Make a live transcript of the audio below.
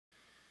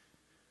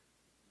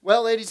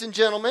Well, ladies and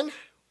gentlemen,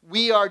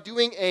 we are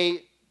doing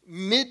a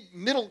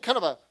middle kind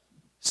of a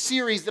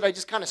series that I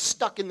just kind of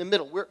stuck in the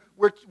middle.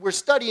 We're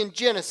studying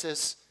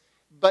Genesis,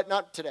 but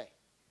not today.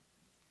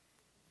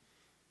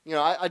 You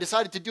know, I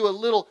decided to do a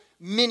little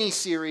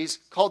mini-series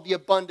called The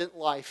Abundant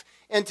Life.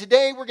 And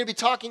today we're going to be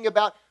talking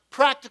about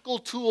practical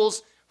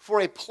tools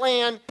for a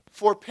plan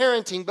for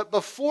parenting. But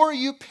before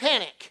you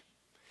panic,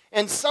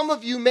 and some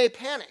of you may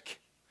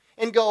panic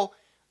and go,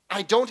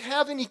 I don't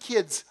have any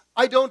kids.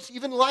 I don't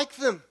even like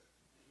them.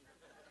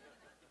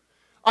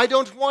 I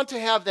don't want to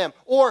have them.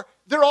 Or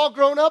they're all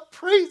grown up.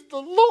 Praise the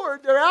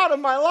Lord, they're out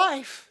of my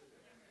life.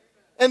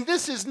 And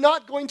this is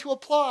not going to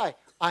apply.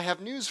 I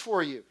have news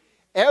for you.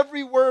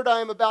 Every word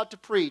I am about to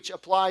preach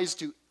applies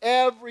to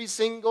every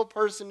single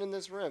person in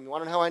this room. You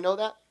want to know how I know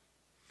that?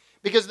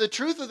 Because the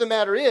truth of the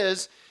matter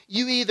is,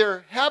 you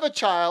either have a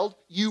child,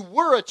 you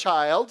were a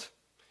child,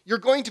 you're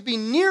going to be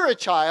near a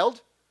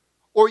child,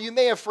 or you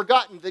may have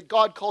forgotten that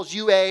God calls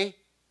you a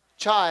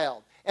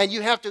child. And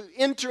you have to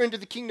enter into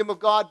the kingdom of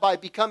God by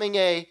becoming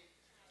a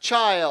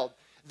child.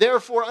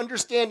 Therefore,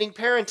 understanding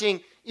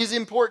parenting is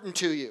important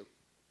to you.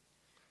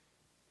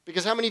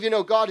 Because how many of you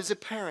know God is a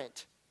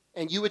parent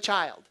and you a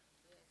child?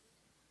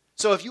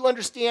 So if you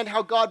understand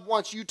how God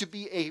wants you to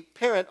be a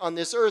parent on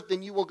this earth,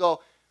 then you will go,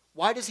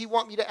 why does he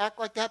want me to act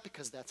like that?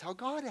 Because that's how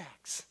God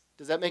acts.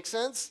 Does that make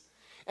sense?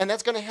 And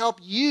that's going to help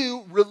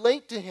you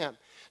relate to him.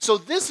 So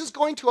this is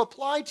going to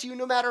apply to you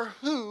no matter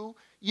who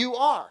you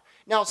are.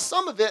 Now,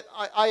 some of it,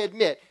 I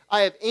admit,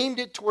 I have aimed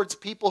it towards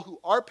people who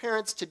are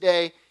parents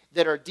today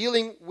that are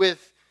dealing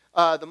with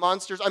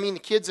the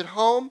kids at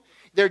home.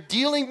 They're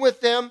dealing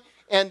with them,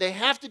 and they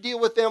have to deal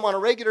with them on a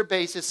regular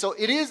basis. So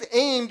it is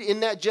aimed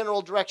in that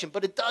general direction,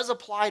 but it does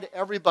apply to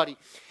everybody.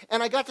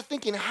 And I got to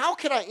thinking, how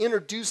could I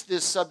introduce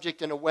this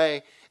subject in a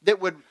way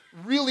that would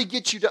really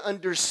get you to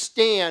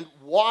understand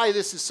why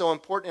this is so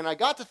important? And I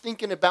got to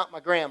thinking about my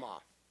grandma.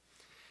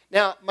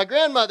 Now, my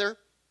grandmother,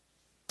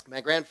 my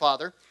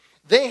grandfather,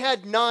 they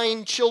had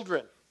 9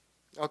 children,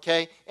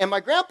 okay? And my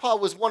grandpa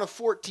was one of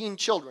 14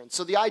 children,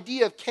 so the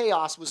idea of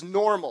chaos was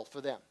normal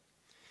for them.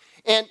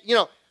 And,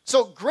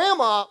 so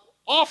grandma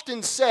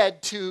often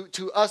said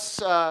to us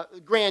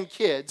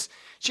grandkids,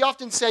 she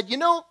often said,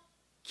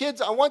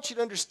 kids, I want you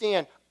to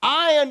understand.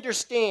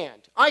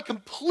 I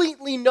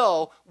completely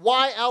know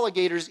why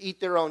alligators eat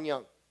their own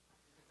young.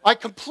 I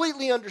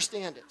completely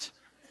understand it.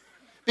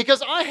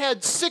 Because I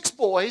had 6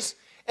 boys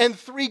and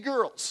 3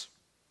 girls.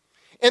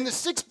 And the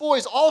 6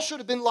 boys all should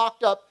have been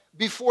locked up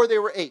before they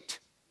were 8.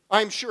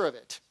 I'm sure of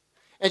it.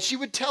 And she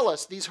would tell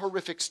us these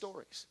horrific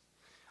stories.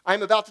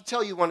 I'm about to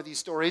tell you one of these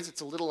stories. It's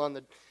a little on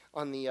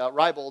the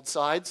ribald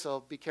side,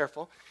 so be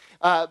careful.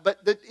 But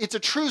it's a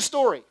true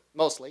story,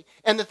 mostly.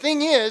 And the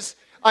thing is,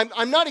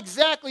 I'm not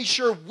exactly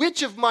sure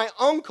which of my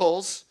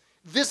uncles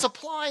this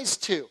applies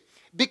to,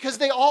 because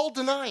they all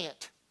deny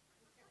it.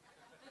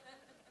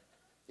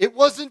 It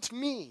wasn't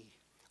me.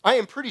 I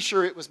am pretty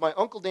sure it was my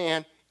Uncle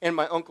Dan and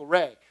my Uncle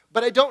Ray.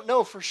 But I don't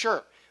know for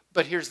sure.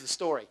 But here's the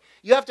story.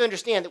 You have to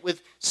understand that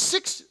with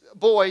 6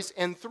 boys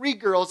and 3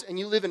 girls, and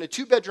you live in a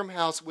 2-bedroom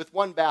house with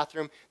 1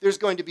 bathroom, there's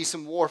going to be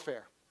some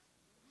warfare.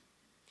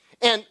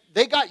 And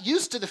they got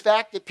used to the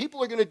fact that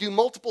people are going to do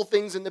multiple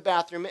things in the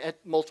bathroom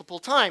at multiple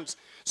times.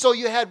 So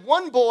you had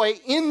one boy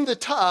in the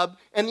tub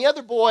and the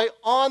other boy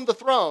on the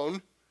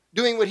throne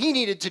doing what he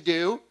needed to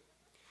do,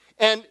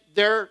 and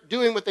they're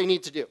doing what they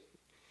need to do.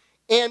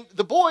 And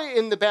the boy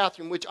in the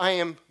bathroom, which I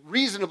am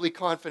reasonably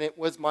confident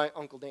was my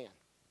Uncle Dan,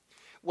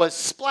 was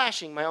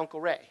splashing my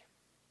Uncle Ray,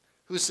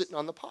 who's sitting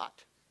on the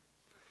pot.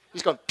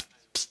 He's going,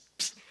 psst,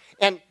 psst.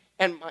 And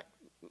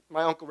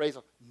my Uncle Ray's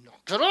like,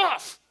 knock it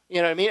off. You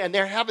know what I mean? And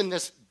they're having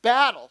this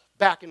battle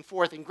back and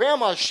forth, and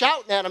Grandma's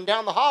shouting at him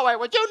down the hallway,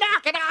 would you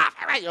knock it off?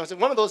 It's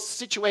one of those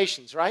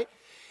situations, right?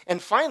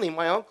 And finally,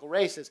 my Uncle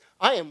Ray says,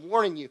 I am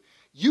warning you,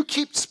 you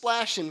keep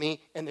splashing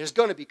me, and there's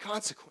going to be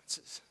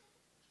consequences.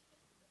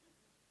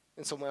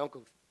 And so my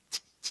uncle,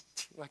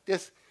 like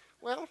this,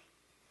 well,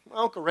 my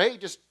Uncle Ray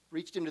just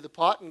reached into the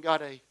pot and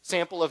got a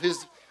sample of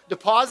his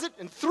deposit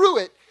and threw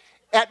it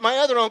at my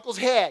other uncle's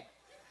head.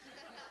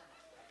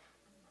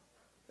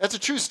 That's a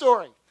true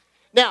story.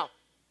 Now,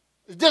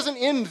 it doesn't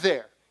end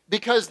there,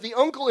 because the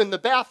uncle in the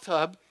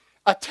bathtub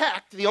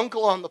attacked the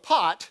uncle on the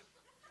pot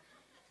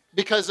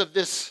because of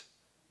this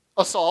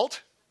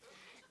assault.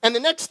 And the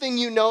next thing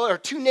you know are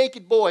 2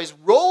 naked boys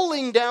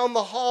rolling down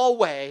the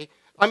hallway,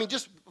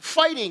 just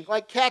fighting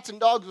like cats and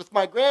dogs with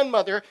my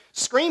grandmother,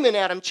 screaming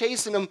at him,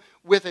 chasing him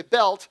with a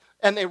belt,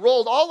 and they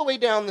rolled all the way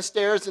down the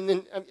stairs, and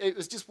then it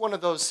was just one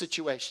of those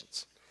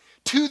situations.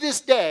 To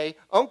this day,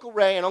 Uncle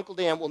Ray and Uncle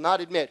Dan will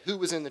not admit who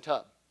was in the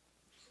tub.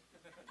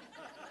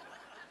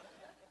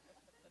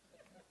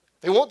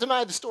 They won't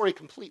deny the story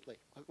completely.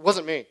 It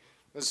wasn't me. It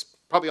was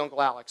probably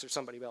Uncle Alex or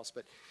somebody else.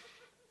 But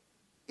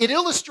it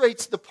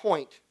illustrates the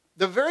point.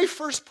 The very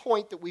first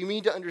point that we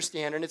need to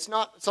understand, and it's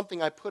not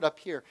something I put up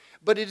here,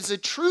 but it is a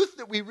truth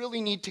that we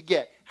really need to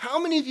get. How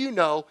many of you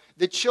know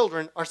that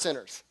children are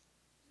sinners?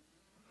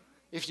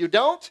 If you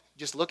don't,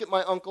 just look at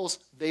my uncles.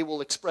 They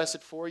will express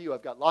it for you.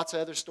 I've got lots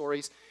of other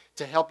stories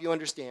to help you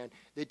understand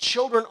that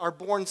children are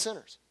born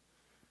sinners.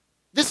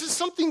 This is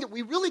something that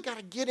we really got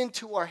to get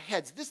into our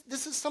heads.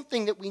 This is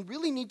something that we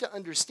really need to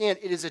understand.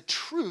 It is a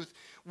truth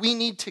we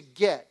need to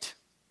get.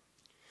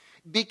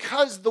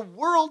 Because the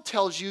world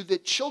tells you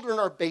that children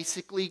are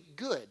basically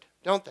good,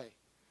 don't they?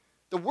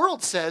 The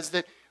world says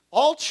that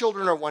all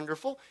children are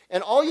wonderful,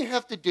 and all you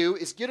have to do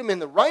is get them in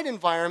the right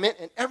environment,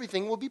 and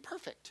everything will be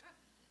perfect.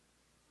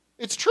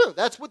 It's true.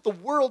 That's what the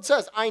world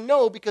says. I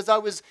know because I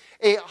was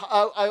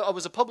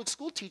a public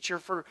school teacher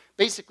for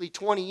basically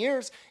 20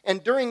 years,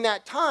 and during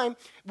that time,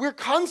 we're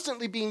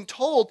constantly being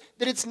told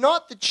that it's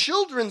not the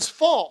children's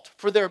fault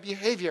for their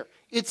behavior.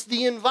 It's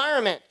the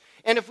environment.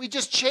 And if we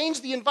just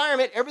change the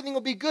environment, everything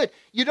will be good.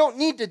 You don't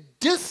need to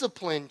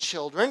discipline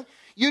children.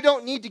 You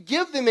don't need to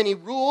give them any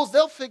rules.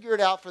 They'll figure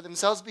it out for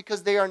themselves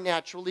because they are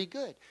naturally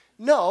good.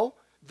 No,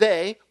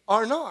 they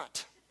are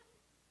not.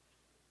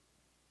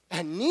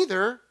 And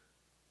neither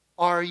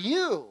are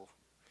you.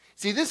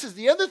 See, this is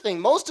the other thing.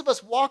 Most of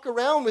us walk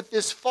around with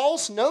this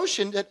false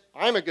notion that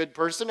I'm a good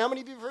person. How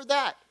many of you have heard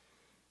that?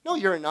 No,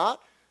 you're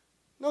not.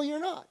 No, you're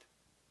not.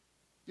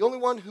 The only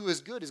one who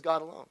is good is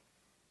God alone.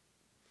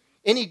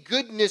 Any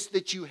goodness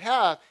that you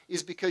have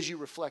is because you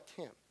reflect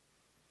Him.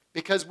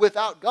 Because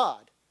without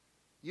God,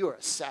 you are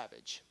a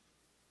savage.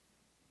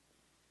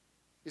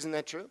 Isn't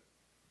that true?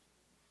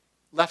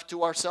 Left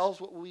to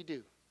ourselves, what will we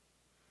do?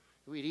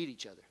 We'd eat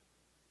each other.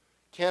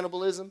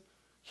 Cannibalism,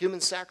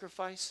 human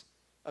sacrifice,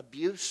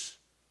 abuse.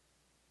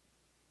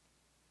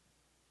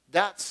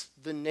 That's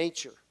the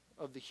nature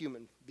of the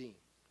human being.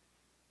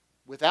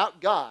 Without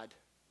God,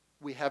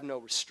 we have no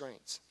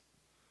restraints.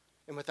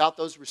 And without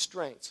those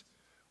restraints,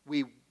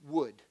 we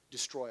would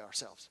destroy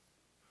ourselves.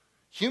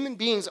 Human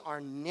beings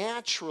are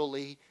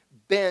naturally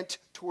bent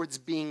towards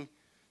being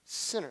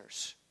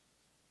sinners.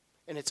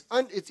 And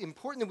it's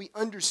important that we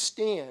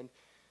understand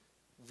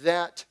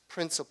that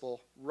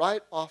principle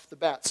right off the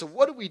bat. So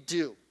what do we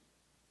do?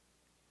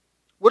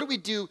 What do we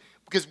do?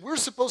 Because we're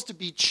supposed to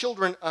be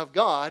children of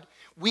God.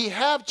 We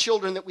have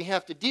children that we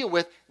have to deal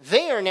with.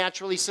 They are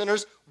naturally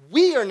sinners.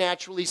 We are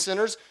naturally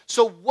sinners.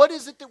 So what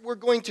is it that we're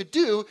going to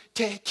do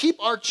to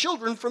keep our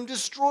children from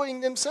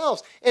destroying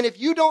themselves? And if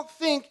you don't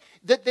think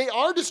that they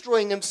are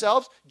destroying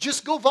themselves,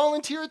 just go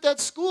volunteer at that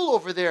school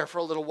over there for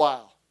a little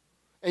while.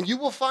 And you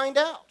will find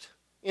out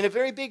in a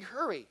very big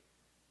hurry.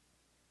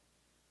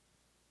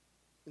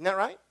 Isn't that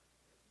right?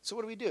 So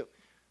what do we do?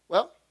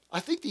 Well, I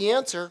think the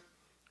answer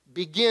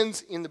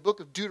begins in the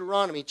book of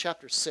Deuteronomy,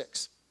 chapter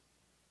 6.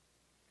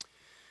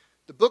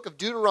 The book of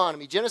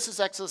Deuteronomy, Genesis,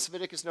 Exodus,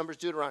 Leviticus, Numbers,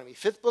 Deuteronomy.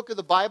 Fifth book of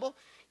the Bible.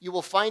 You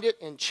will find it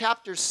in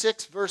chapter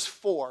 6, verse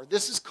 4.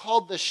 This is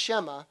called the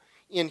Shema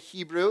in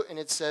Hebrew, and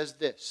it says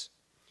this.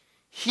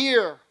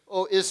 Hear,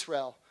 O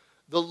Israel,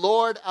 the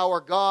Lord our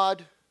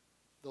God,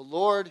 the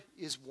Lord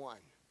is one.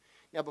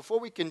 Now, before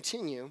we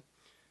continue,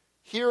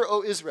 hear,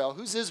 O Israel.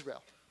 Who's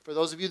Israel? For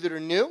those of you that are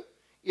new,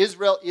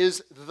 Israel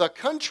is the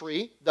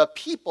country, the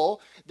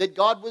people that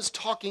God was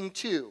talking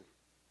to,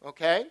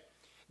 okay?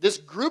 This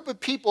group of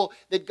people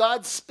that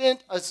God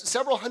spent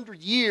several hundred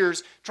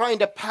years trying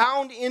to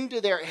pound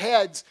into their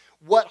heads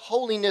what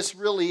holiness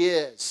really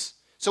is.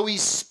 So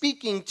he's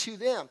speaking to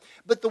them.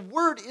 But the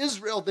word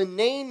Israel, the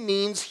name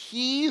means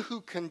he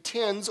who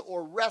contends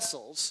or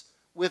wrestles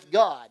with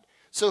God.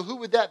 So who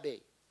would that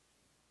be?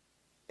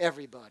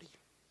 Everybody.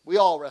 We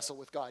all wrestle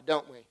with God,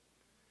 don't we?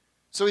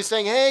 So he's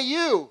saying, hey,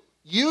 you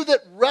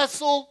that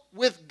wrestle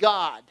with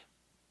God,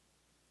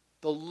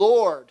 the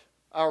Lord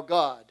our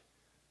God,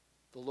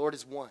 the Lord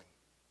is one.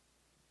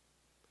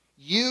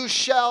 You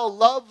shall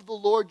love the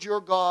Lord your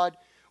God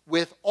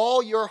with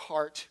all your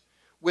heart,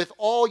 with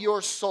all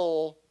your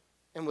soul,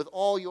 and with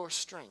all your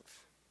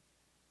strength.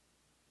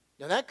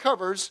 Now that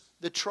covers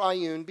the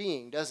triune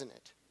being, doesn't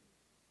it?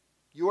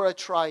 You are a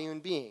triune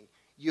being.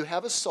 You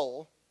have a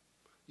soul,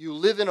 you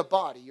live in a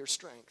body, your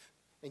strength,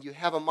 and you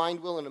have a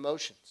mind, will, and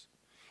emotions.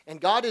 And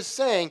God is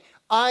saying,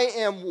 I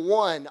am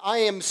one, I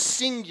am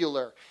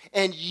singular,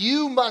 and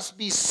you must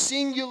be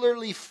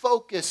singularly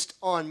focused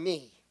on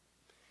me.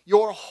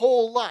 Your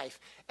whole life,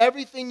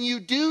 everything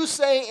you do,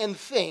 say, and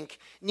think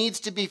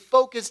needs to be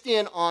focused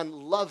in on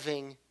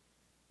loving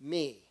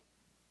me.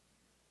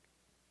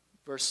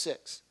 Verse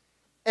 6,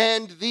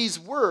 and these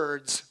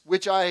words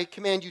which I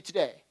command you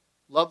today,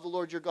 love the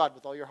Lord your God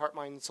with all your heart,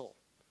 mind, and soul.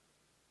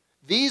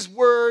 These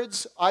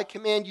words I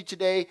command you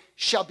today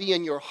shall be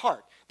in your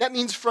heart. That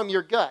means from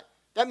your gut.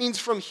 That means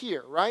from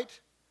here, right?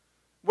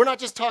 We're not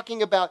just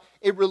talking about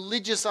a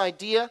religious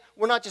idea.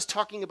 We're not just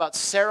talking about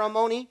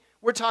ceremony.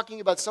 We're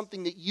talking about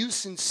something that you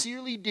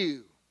sincerely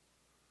do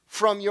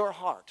from your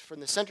heart, from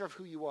the center of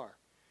who you are.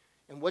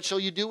 And what shall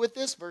you do with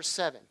this? Verse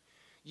 7.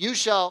 You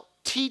shall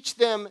teach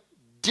them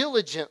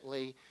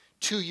diligently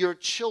to your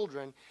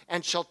children,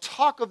 and shall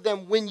talk of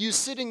them when you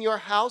sit in your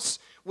house,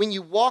 when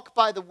you walk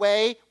by the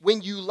way,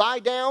 when you lie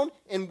down,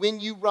 and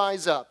when you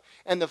rise up.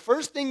 And the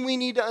first thing we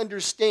need to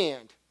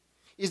understand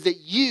is that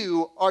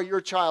you are your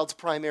child's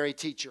primary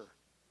teacher.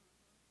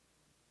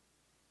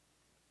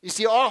 You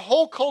see, our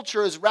whole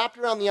culture is wrapped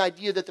around the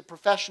idea that the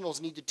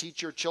professionals need to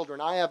teach your children.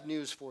 I have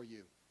news for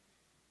you.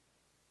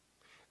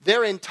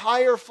 Their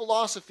entire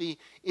philosophy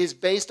is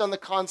based on the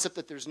concept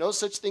that there's no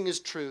such thing as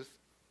truth.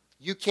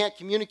 You can't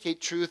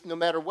communicate truth no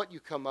matter what you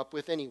come up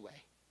with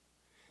anyway.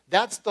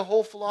 That's the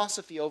whole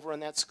philosophy over in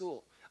that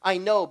school. I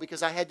know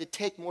because I had to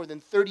take more than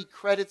 30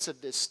 credits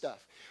of this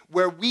stuff,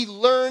 where we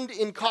learned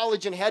in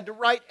college and had to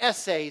write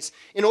essays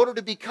in order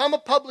to become a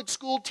public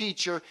school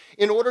teacher,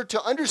 in order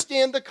to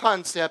understand the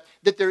concept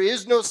that there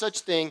is no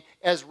such thing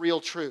as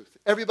real truth.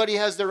 Everybody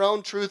has their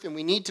own truth, and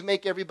we need to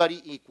make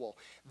everybody equal.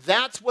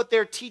 That's what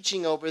they're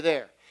teaching over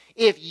there.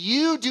 If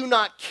you do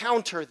not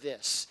counter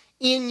this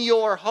in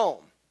your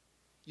home,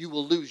 you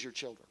will lose your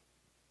children.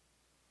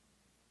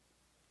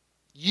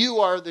 You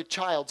are the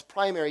child's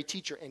primary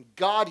teacher, and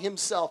God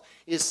himself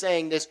is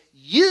saying this.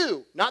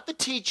 You, not the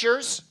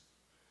teachers,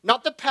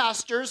 not the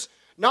pastors,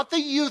 not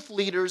the youth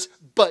leaders,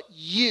 but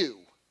you.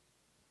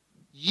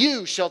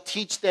 You shall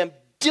teach them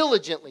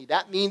diligently.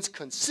 That means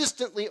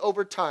consistently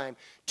over time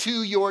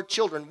to your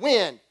children.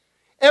 When?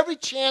 Every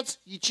chance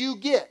that you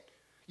get.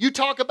 You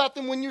talk about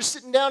them when you're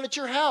sitting down at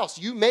your house.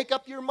 You make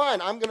up your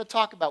mind. I'm going to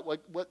talk about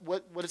what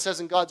it says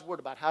in God's word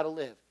about how to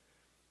live.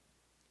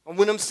 And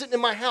when I'm sitting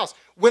in my house,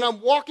 when I'm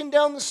walking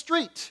down the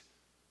street,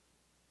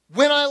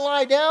 when I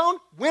lie down,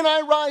 when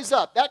I rise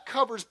up, that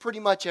covers pretty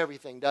much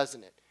everything,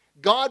 doesn't it?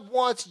 God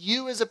wants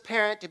you as a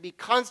parent to be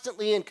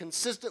constantly and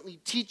consistently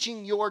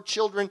teaching your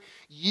children.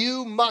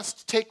 You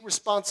must take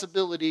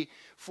responsibility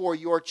for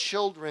your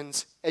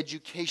children's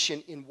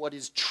education in what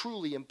is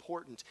truly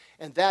important,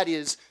 and that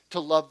is to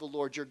love the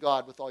Lord your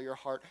God with all your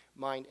heart,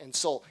 mind, and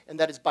soul. And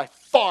that is by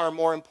far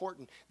more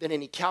important than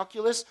any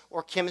calculus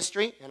or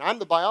chemistry. And I'm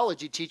the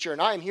biology teacher,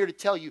 and I am here to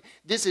tell you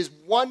this is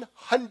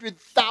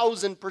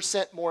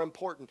 100,000% more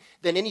important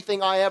than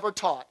anything I ever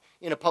taught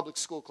in a public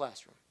school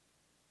classroom.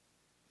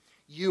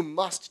 You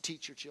must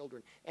teach your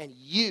children, and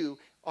you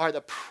are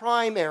the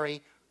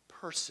primary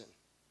person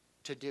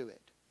to do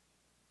it.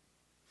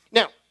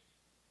 Now,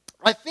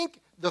 I think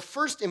the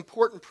first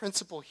important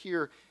principle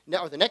here,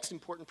 or the next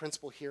important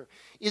principle here,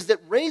 is that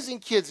raising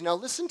kids, now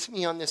listen to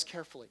me on this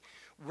carefully,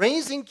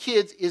 raising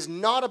kids is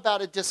not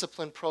about a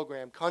discipline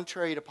program,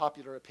 contrary to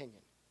popular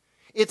opinion.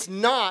 It's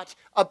not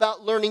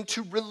about learning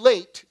to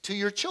relate to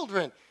your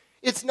children.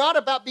 It's not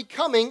about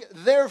becoming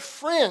their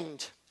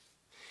friend.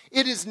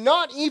 It is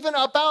not even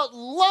about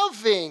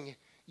loving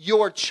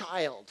your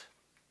child.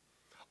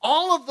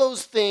 All of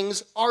those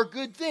things are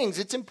good things.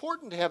 It's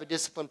important to have a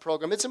discipline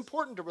program. It's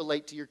important to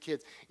relate to your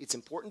kids. It's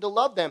important to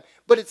love them,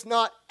 but it's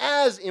not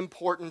as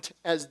important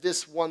as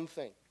this one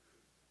thing.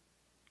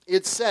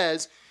 It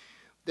says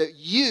that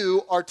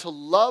you are to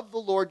love the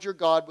Lord your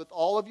God with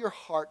all of your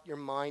heart, your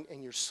mind,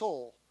 and your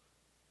soul.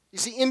 You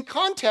see, in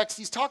context,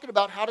 he's talking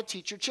about how to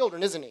teach your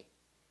children, isn't he?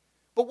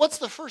 But what's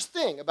the first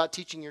thing about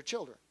teaching your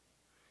children?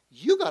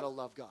 You got to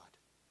love God.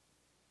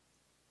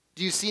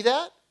 Do you see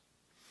that?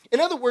 In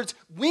other words,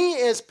 we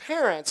as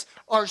parents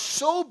are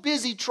so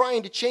busy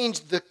trying to change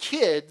the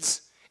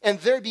kids and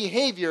their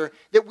behavior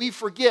that we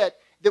forget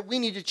that we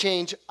need to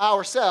change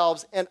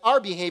ourselves and our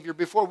behavior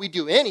before we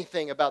do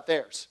anything about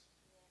theirs.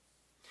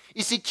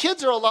 You see,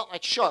 kids are a lot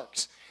like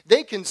sharks.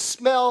 They can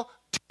smell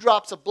 2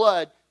 drops of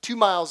blood 2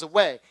 miles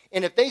away.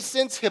 And if they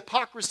sense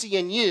hypocrisy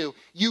in you,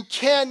 you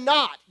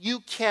cannot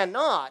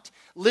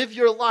live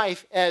your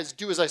life as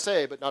do as I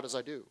say, but not as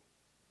I do.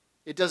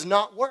 It does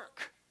not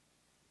work.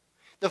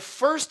 The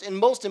first and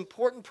most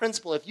important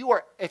principle, if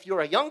you're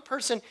a young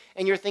person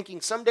and you're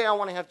thinking, someday I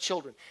want to have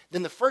children,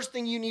 then the first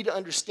thing you need to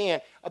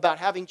understand about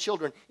having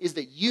children is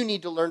that you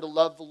need to learn to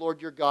love the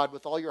Lord your God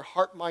with all your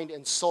heart, mind,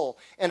 and soul.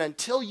 And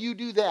until you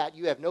do that,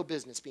 you have no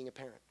business being a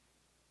parent.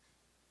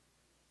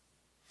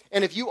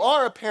 And if you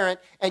are a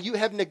parent and you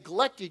have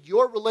neglected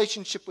your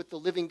relationship with the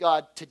living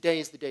God, today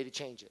is the day to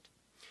change it.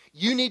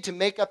 You need to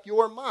make up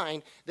your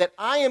mind that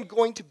I am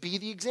going to be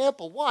the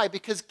example. Why?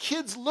 Because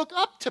kids look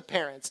up to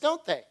parents,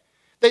 don't they?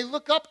 They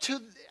look up to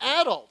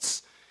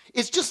adults.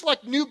 It's just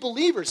like new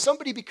believers.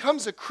 Somebody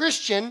becomes a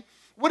Christian.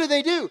 What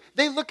do?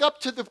 They look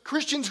up to the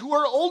Christians who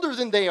are older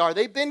than they are.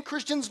 They've been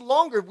Christians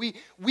longer. We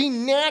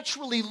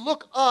naturally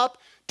look up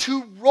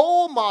to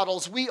role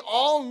models. We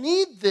all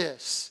need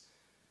this.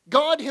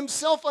 God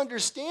himself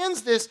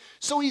understands this,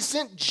 so he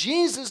sent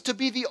Jesus to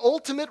be the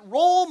ultimate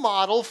role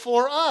model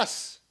for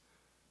us.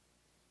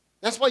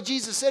 That's why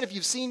Jesus said, if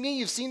you've seen me,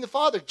 you've seen the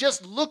Father.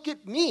 Just look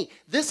at me.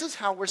 This is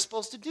how we're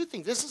supposed to do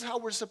things. This is how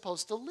we're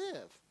supposed to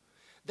live.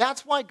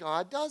 That's why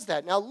God does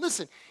that. Now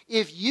listen,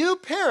 if you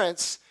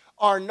parents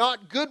are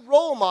not good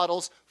role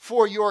models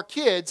for your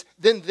kids,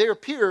 then their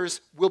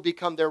peers will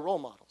become their role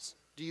models.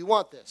 Do you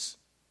want this?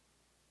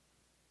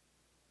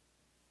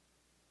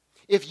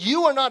 If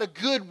you are not a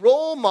good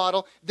role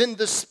model, then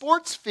the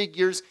sports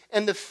figures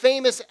and the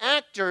famous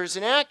actors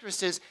and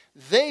actresses,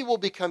 they will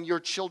become your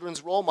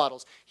children's role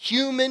models.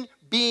 Human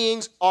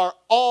beings are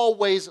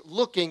always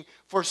looking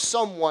for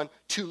someone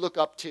to look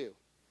up to.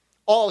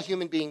 All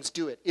human beings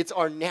do it. It's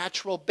our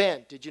natural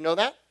bent. Did you know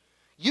that?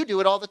 You do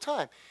it all the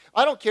time.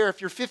 I don't care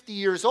if you're 50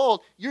 years old,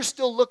 you're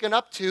still looking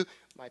up to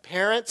my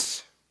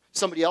parents,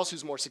 somebody else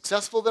who's more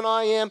successful than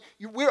I am.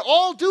 We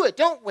all do it,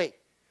 don't we?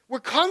 We're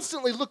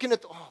constantly looking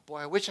at, oh boy,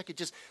 I wish I could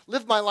just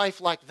live my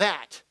life like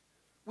that.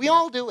 We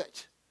all do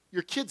it.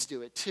 Your kids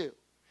do it too.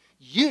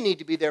 You need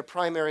to be their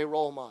primary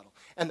role model.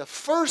 And the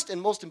first and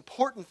most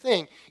important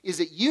thing is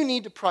that you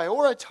need to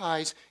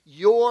prioritize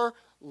your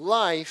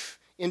life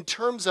in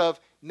terms of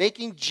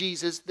making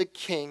Jesus the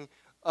king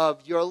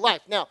of your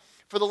life. Now,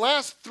 for the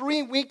last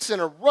 3 weeks in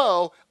a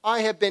row,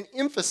 I have been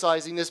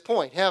emphasizing this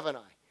point, haven't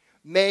I?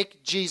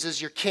 Make Jesus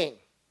your king.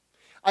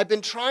 I've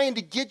been trying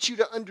to get you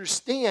to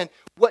understand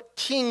what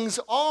kings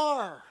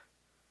are.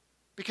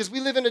 Because we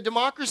live in a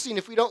democracy, and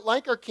if we don't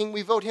like our king,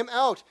 we vote him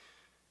out.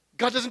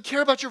 God doesn't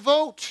care about your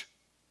vote.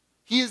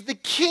 He is the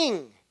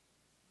king.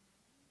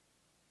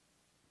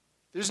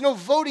 There's no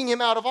voting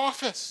him out of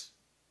office.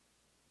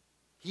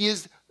 He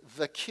is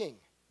the king.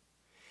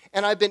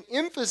 And I've been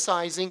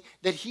emphasizing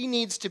that he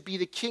needs to be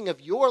the king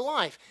of your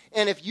life.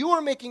 And if you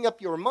are making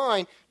up your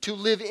mind to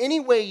live any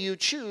way you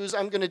choose,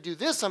 I'm going to do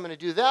this, I'm going to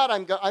do that,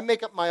 I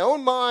make up my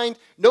own mind,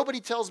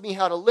 nobody tells me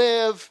how to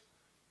live,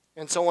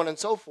 and so on and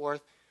so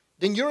forth,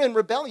 then you're in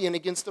rebellion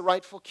against the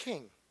rightful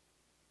king.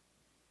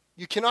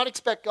 You cannot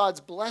expect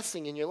God's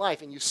blessing in your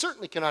life, and you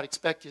certainly cannot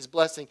expect his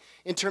blessing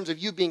in terms of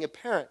you being a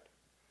parent.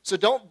 So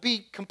don't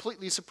be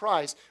completely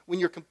surprised when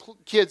your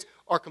kids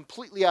are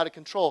completely out of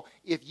control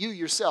if you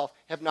yourself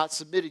have not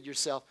submitted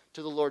yourself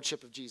to the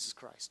lordship of Jesus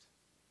Christ.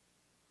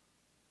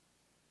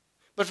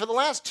 But for the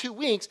last 2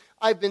 weeks,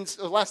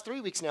 last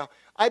 3 weeks now,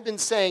 I've been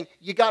saying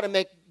you got to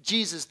make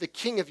Jesus the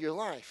king of your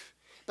life.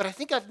 But I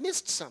think I've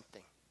missed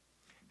something.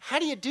 How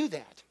do you do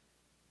that?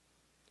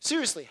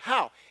 Seriously,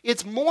 how?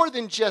 It's more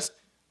than just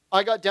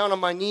I got down on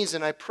my knees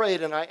and I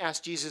prayed and I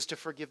asked Jesus to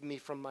forgive me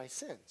from my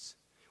sins.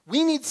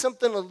 We need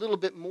something a little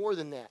bit more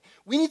than that.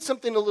 We need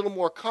something a little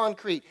more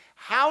concrete.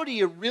 How do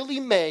you really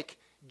make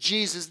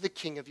Jesus the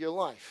king of your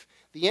life?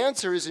 The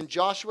answer is in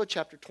Joshua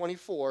chapter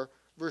 24,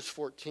 verse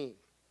 14.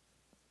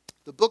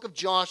 The book of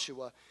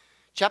Joshua,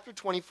 chapter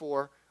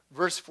 24,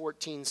 verse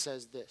 14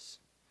 says this.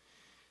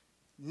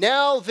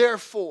 Now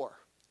therefore,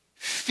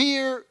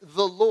 fear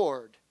the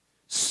Lord,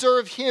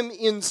 serve him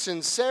in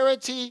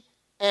sincerity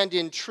and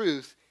in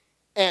truth,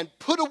 and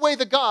put away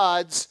the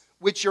gods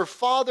which your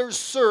fathers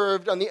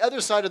served on the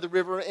other side of the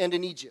river and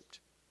in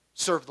Egypt.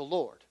 Serve the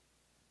Lord.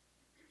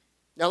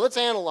 Now let's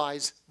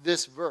analyze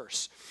this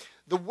verse.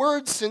 The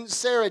word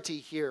sincerity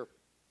here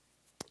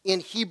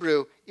in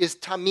Hebrew is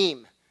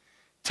tamim.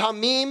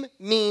 Tamim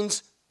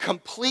means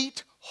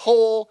complete,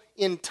 whole,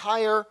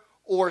 entire,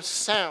 or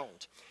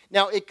sound.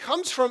 Now it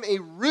comes from a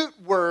root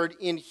word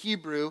in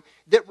Hebrew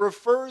that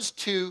refers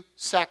to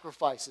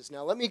sacrifices.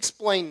 Now let me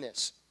explain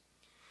this.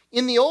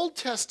 In the Old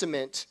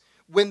Testament,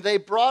 when they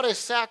brought a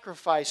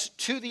sacrifice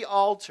to the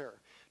altar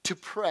to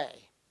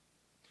pray,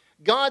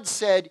 God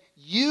said,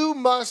 you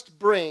must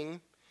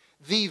bring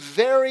the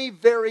very,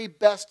 very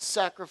best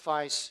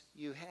sacrifice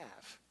you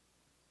have.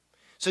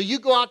 So you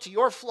go out to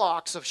your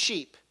flocks of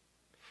sheep,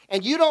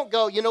 and you don't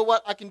go, you know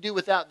what, I can do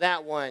without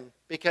that one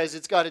because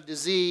it's got a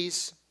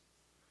disease,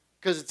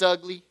 because it's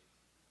ugly,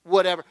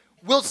 whatever.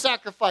 We'll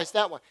sacrifice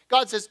that one.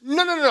 God says,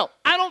 no.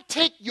 I don't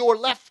take your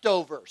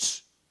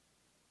leftovers.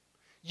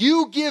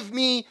 You give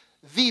me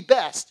the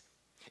best.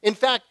 In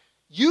fact,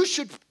 you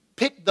should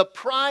pick the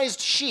prized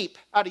sheep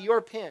out of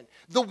your pen,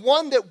 the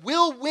one that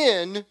will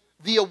win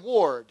the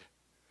award,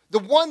 the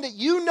one that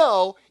you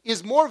know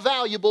is more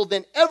valuable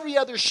than every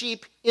other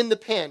sheep in the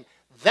pen.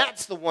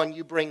 That's the one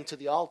you bring to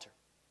the altar.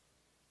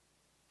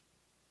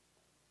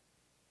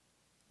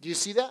 Do you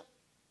see that?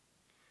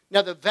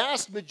 Now, the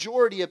vast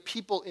majority of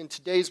people in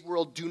today's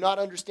world do not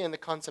understand the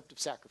concept of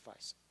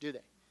sacrifice, do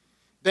they?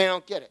 They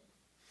don't get it.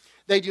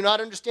 They do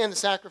not understand the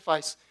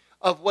sacrifice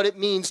of what it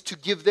means to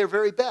give their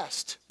very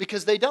best,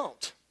 because they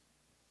don't.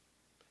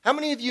 How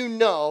many of you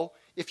know,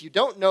 if you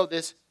don't know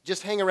this,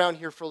 just hang around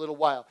here for a little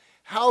while,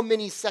 how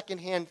many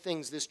secondhand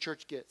things this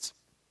church gets?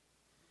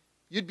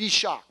 You'd be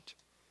shocked.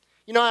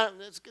 You know,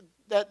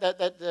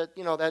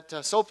 that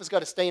sofa's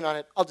got a stain on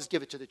it, I'll just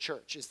give it to the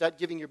church. Is that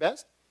giving your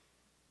best?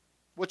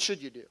 What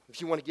should you do if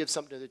you want to give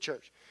something to the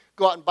church?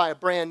 Go out and buy a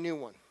brand new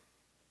one.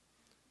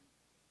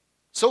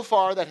 So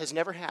far, that has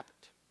never happened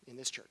in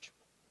this church.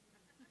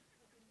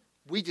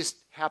 We just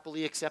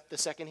happily accept the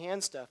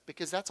secondhand stuff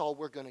because that's all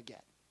we're going to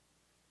get.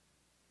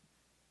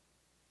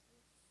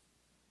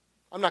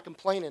 I'm not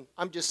complaining.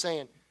 I'm just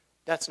saying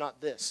that's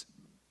not this.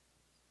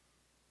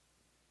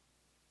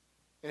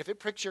 And if it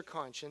pricks your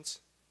conscience,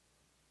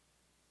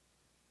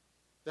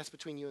 that's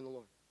between you and the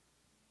Lord.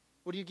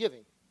 What are you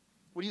giving?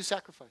 What do you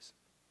sacrifice?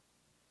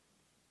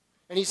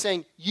 And he's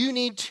saying, you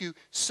need to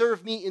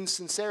serve me in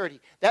sincerity.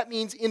 That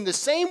means in the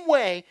same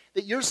way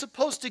that you're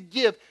supposed to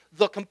give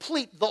the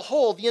complete, the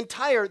whole, the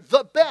entire,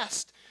 the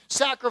best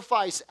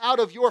sacrifice out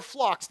of your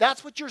flocks.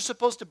 That's what you're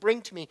supposed to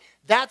bring to me.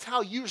 That's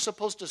how you're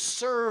supposed to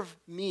serve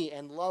me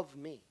and love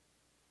me.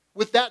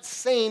 With that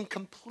same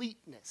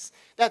completeness,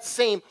 that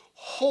same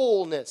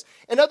wholeness.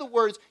 In other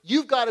words,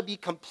 you've got to be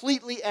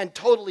completely and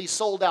totally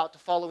sold out to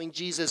following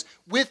Jesus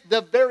with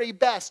the very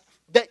best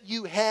that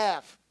you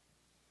have.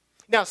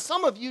 Now,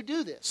 some of you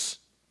do this.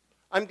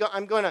 I'm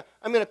going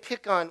to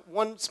pick on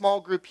one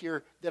small group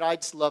here that I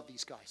just love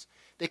these guys.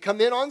 They come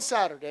in on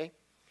Saturday,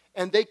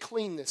 and they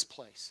clean this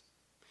place.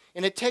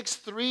 And it takes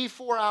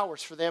 3-4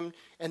 hours for them,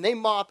 and they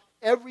mop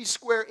every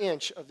square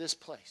inch of this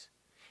place.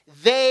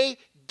 They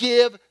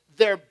give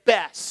their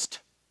best.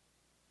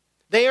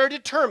 They are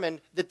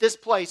determined that this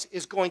place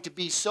is going to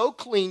be so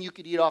clean you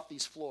could eat off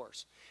these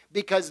floors,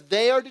 because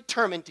they are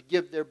determined to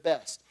give their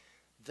best.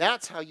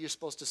 That's how you're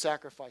supposed to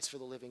sacrifice for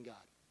the living God.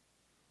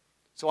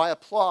 So I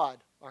applaud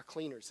our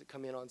cleaners that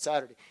come in on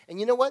Saturday. And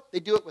you know what? They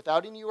do it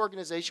without any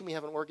organization. We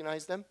haven't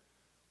organized them.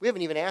 We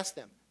haven't even asked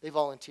them. They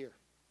volunteer.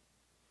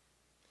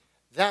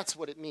 That's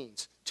what it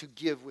means to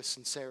give with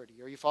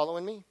sincerity. Are you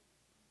following me?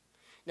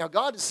 Now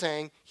God is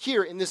saying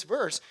here in this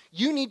verse,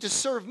 you need to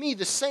serve me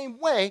the same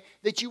way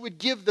that you would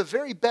give the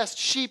very best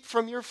sheep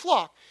from your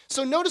flock.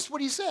 So notice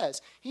what he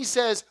says. He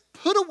says,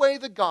 put away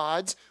the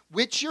gods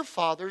which your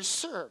fathers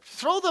served.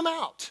 Throw them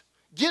out.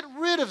 Get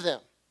rid of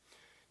them.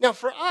 Now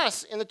for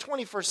us in the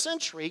 21st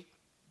century,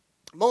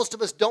 most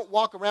of us don't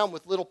walk around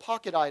with little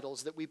pocket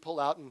idols that we pull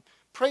out and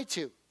pray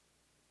to.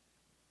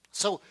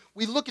 So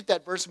we look at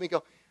that verse and we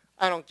go,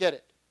 I don't get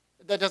it.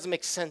 That doesn't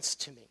make sense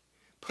to me.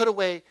 Put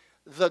away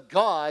the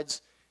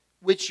gods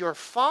which your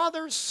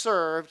fathers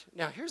served.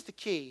 Now here's the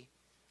key.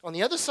 On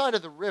the other side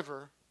of the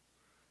river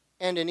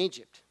and in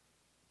Egypt.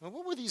 Now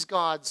what were these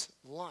gods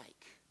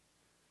like?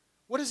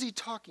 What is he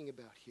talking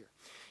about here?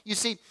 You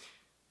see,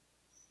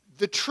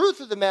 the truth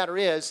of the matter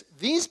is,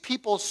 these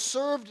people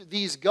served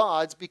these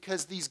gods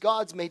because these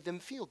gods made them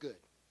feel good.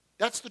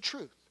 That's the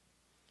truth.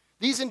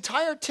 These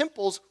entire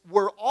temples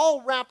were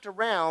all wrapped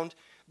around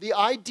the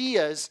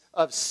ideas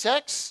of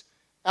sex,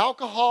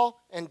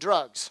 alcohol, and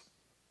drugs.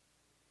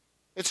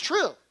 It's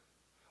true.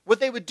 What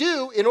they would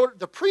do in order,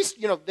 the priest,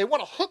 they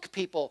want to hook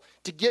people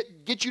to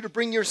get you to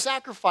bring your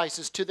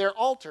sacrifices to their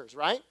altars,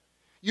 right?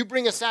 You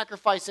bring a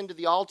sacrifice into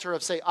the altar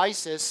of, say,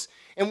 Isis,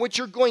 and what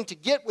you're going to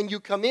get when you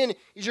come in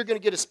is you're going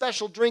to get a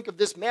special drink of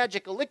this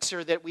magic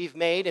elixir that we've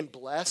made and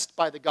blessed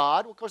by the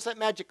god. Well, of course, that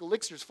magic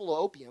elixir is full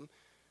of opium.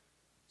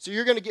 So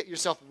you're going to get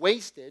yourself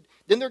wasted.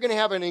 Then they're going to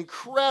have an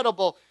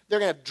incredible, they're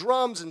going to have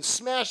drums and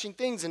smashing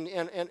things, and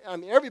I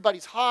mean,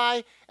 everybody's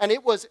high. And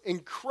it was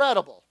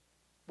incredible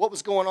what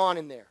was going on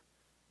in there.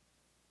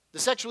 The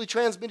sexually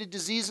transmitted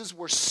diseases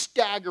were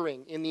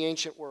staggering in the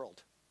ancient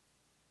world.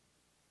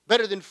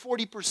 Better than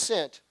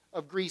 40%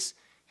 of Greece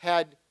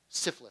had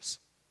syphilis.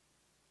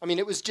 I mean,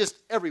 it was just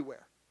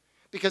everywhere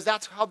because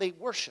that's how they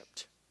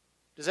worshiped.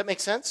 Does that make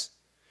sense?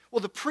 Well,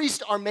 the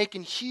priests are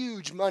making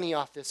huge money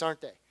off this, aren't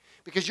they?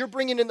 Because you're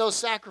bringing in those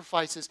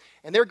sacrifices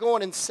and they're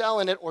going and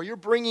selling it, or you're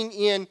bringing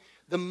in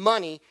the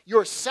money.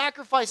 You're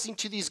sacrificing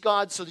to these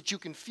gods so that you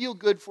can feel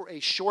good for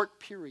a short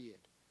period.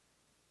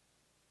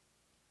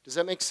 Does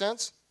that make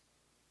sense?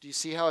 Do you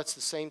see how it's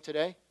the same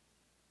today?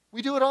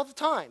 We do it all the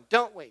time,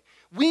 don't we?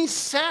 We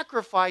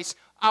sacrifice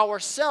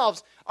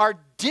ourselves, our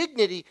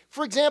dignity.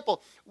 For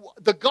example,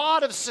 the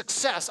God of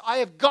success. I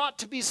have got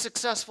to be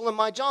successful in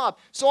my job,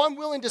 so I'm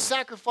willing to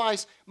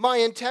sacrifice my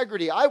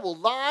integrity. I will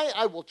lie,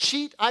 I will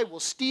cheat, I will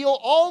steal,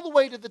 all the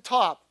way to the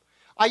top.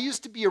 I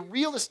used to be a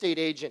real estate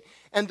agent,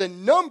 and the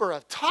number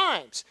of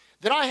times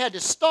that I had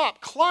to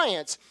stop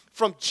clients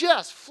from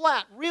just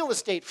flat real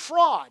estate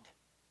fraud,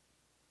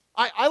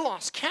 I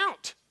lost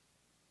count.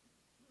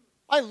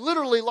 I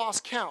literally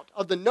lost count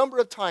of the number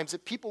of times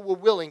that people were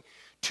willing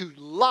to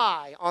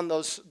lie on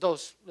those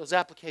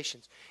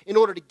applications in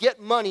order to get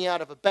money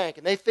out of a bank,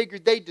 and they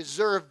figured they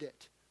deserved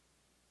it.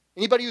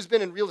 Anybody who's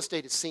been in real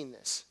estate has seen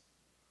this.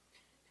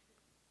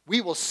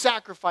 We will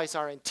sacrifice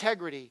our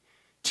integrity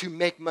to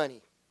make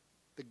money.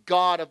 The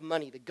God of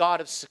money, the God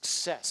of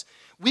success.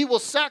 We will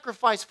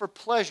sacrifice for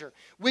pleasure,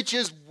 which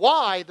is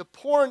why the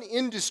porn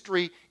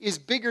industry is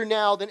bigger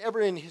now than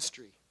ever in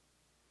history.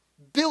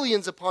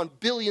 Billions upon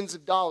billions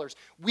of dollars.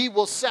 We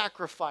will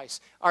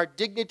sacrifice our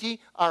dignity,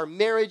 our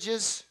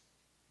marriages,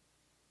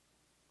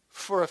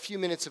 for a few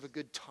minutes of a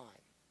good time.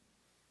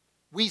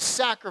 We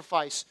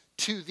sacrifice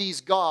to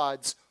these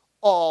gods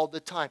all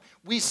the time.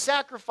 We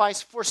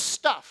sacrifice for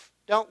stuff,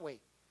 don't we?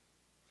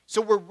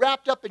 So we're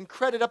wrapped up in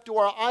credit up to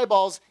our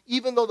eyeballs,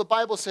 even though the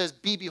Bible says,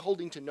 be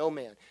beholding to no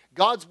man.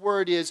 God's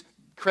word is,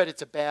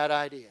 credit's a bad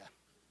idea.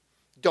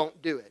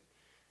 Don't do it.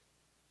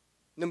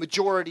 The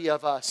majority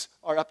of us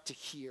are up to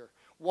here.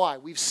 Why?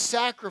 We've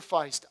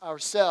sacrificed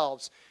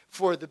ourselves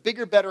for the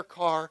bigger, better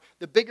car,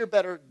 the bigger,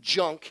 better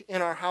junk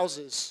in our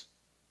houses.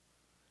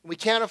 We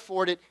can't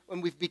afford it,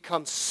 and we've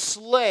become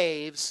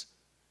slaves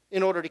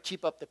in order to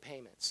keep up the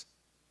payments.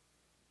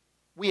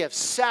 We have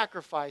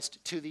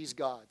sacrificed to these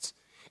gods.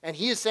 And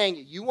he is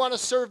saying, you want to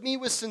serve me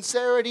with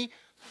sincerity?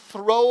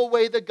 Throw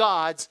away the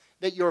gods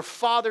that your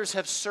fathers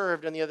have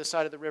served on the other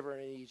side of the river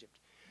in Egypt.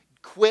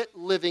 Quit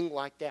living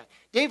like that.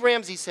 Dave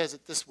Ramsey says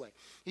it this way.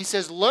 He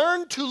says,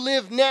 learn to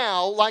live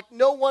now like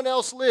no one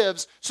else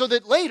lives, so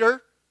that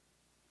later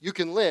you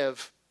can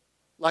live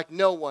like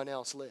no one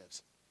else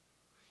lives.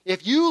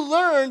 If you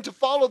learn to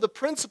follow the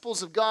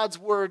principles of God's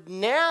word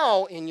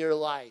now in your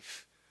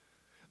life,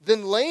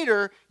 then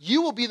later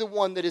you will be the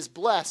one that is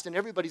blessed, and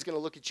everybody's going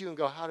to look at you and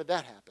go, how did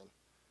that happen?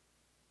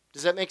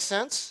 Does that make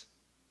sense?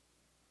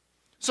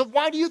 So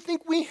why do you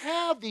think we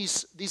have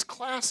these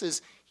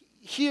classes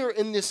here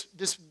in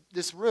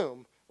this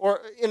room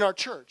or in our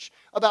church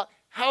about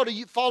how do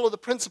you follow the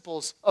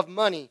principles of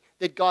money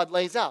that God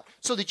lays out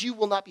so that you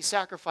will not be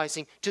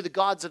sacrificing to the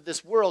gods of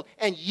this world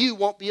and you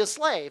won't be a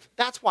slave?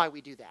 That's why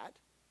we do that.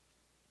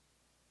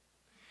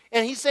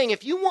 And he's saying,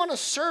 if you want to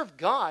serve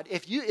God,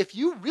 if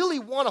you really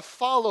want to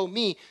follow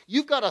me,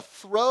 you've got to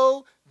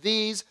throw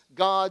these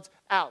gods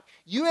out.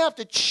 You have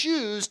to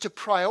choose to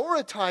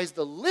prioritize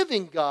the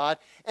living God,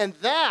 and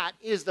that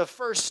is the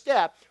first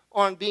step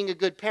on being a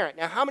good parent.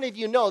 Now, how many of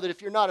you know that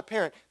if you're not a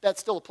parent, that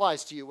still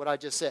applies to you, what I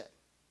just said?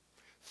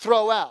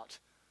 Throw out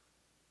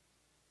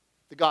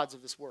the gods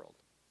of this world.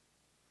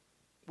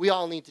 We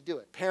all need to do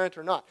it, parent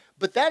or not.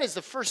 But that is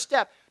the first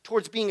step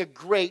towards being a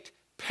great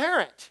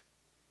parent.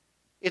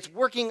 It's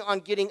working on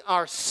getting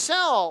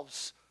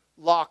ourselves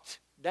locked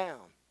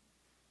down.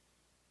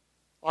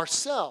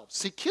 Ourselves.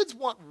 See, kids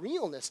want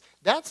realness.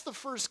 That's the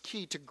first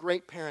key to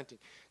great parenting.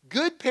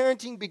 Good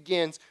parenting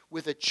begins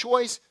with a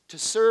choice to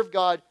serve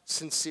God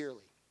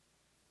sincerely.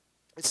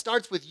 It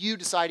starts with you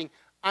deciding,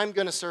 I'm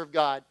going to serve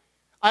God.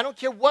 I don't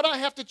care what I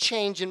have to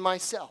change in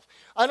myself.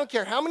 I don't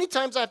care how many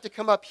times I have to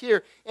come up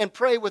here and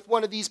pray with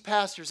one of these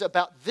pastors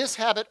about this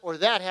habit or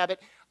that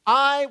habit.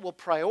 I will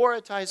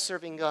prioritize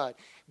serving God.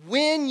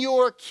 When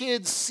your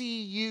kids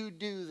see you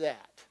do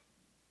that,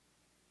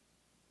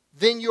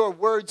 then your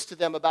words to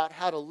them about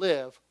how to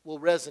live will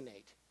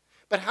resonate.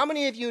 But how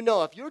many of you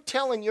know if you're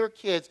telling your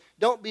kids,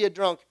 don't be a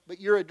drunk, but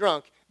you're a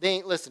drunk, they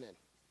ain't listening?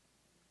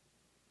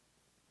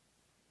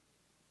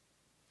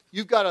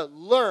 You've got to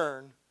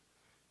learn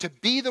to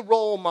be the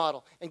role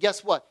model. And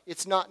guess what?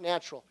 It's not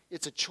natural.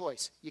 It's a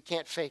choice. You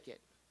can't fake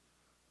it.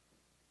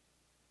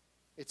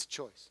 It's a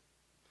choice.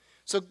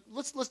 So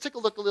let's take a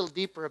look a little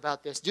deeper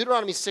about this.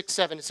 Deuteronomy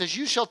 6:7, it says,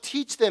 you shall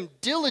teach them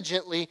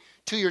diligently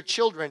to your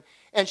children,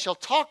 and shall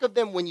talk of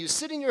them when you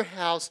sit in your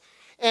house,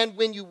 and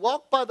when you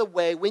walk by the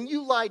way, when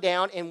you lie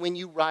down, and when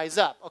you rise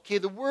up. Okay,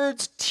 the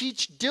words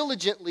teach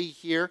diligently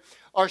here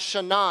are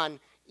shanan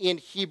in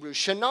Hebrew.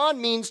 Shanan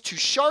means to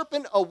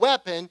sharpen a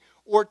weapon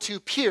or to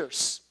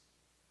pierce.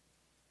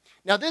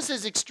 Now this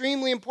is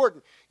extremely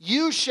important.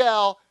 You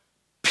shall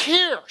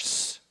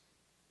pierce.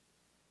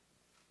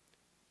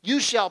 You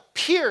shall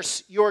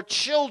pierce your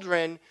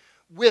children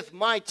with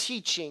my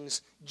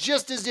teachings,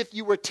 just as if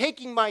you were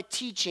taking my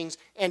teachings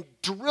and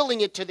drilling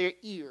it to their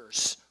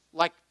ears,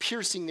 like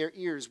piercing their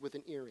ears with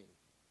an earring.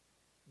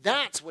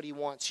 That's what he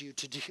wants you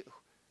to do.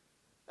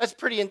 That's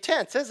pretty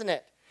intense, isn't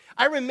it?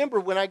 I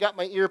remember when I got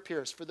my ear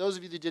pierced. For those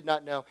of you that did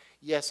not know,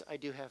 yes, I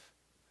do have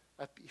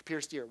a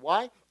pierced ear.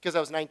 Why? Because I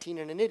was 19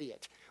 and an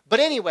idiot. But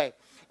anyway,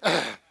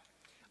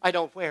 I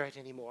don't wear it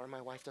anymore.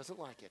 My wife doesn't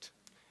like it.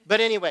 But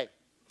anyway,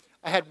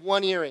 I had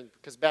one earring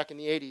because back in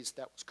the 80s,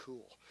 that was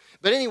cool.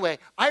 But anyway,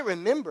 I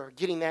remember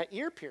getting that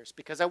ear pierced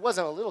because I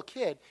wasn't a little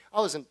kid.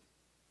 I was a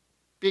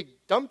big,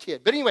 dumb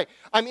kid. But anyway,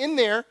 I'm in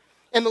there,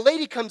 and the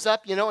lady comes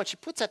up, and she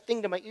puts that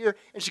thing to my ear,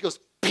 and she goes,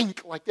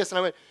 pink, like this. And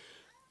I went,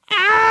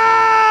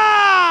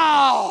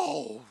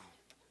 ow!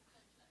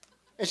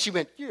 And she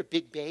went, you're a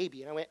big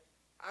baby. And I went,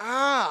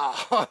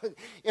 ow! You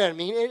know what I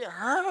mean? It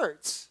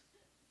hurts.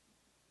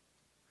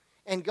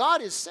 And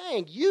God is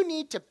saying, you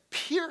need to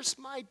pierce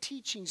my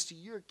teachings to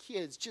your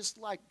kids just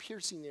like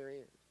piercing their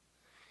ears.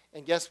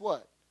 And guess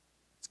what?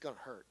 It's going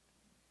to hurt.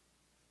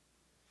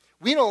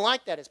 We don't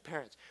like that as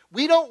parents.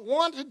 We don't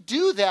want to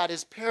do that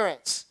as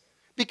parents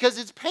because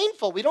it's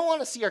painful. We don't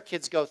want to see our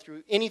kids go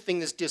through anything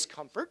that's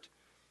discomfort.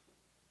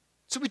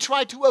 So we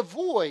try to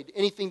avoid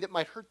anything that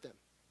might hurt them.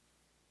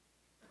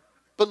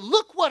 But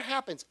look what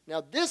happens.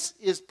 Now, this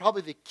is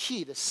probably the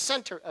key, the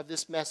center of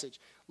this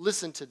message.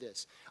 Listen to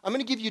this. I'm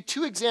going to give you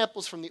two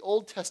examples from the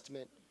Old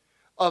Testament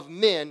of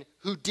men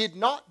who did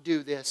not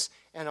do this,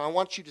 and I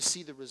want you to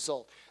see the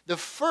result. The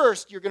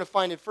first you're going to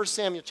find in 1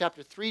 Samuel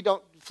chapter 3.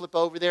 Don't flip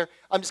over there.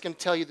 I'm just going to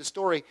tell you the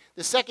story.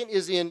 The second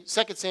is in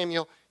 2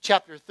 Samuel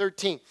chapter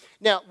 13.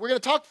 Now, we're going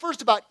to talk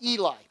first about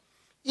Eli.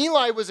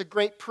 Eli was a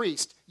great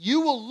priest.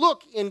 You will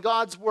look in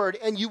God's word,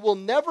 and you will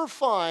never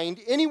find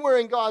anywhere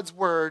in God's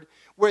word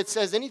where it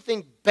says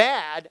anything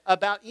bad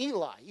about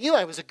Eli.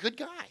 Eli was a good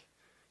guy.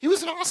 He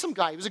was an awesome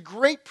guy. He was a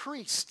great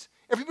priest.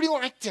 Everybody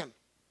liked him.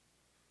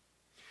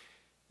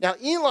 Now,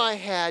 Eli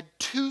had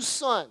two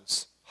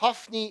sons,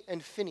 Hophni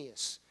and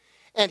Phinehas.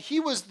 And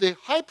he was the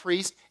high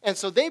priest, and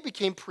so they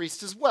became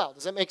priests as well.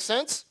 Does that make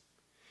sense?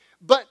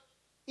 But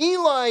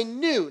Eli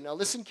knew, now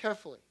listen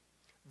carefully,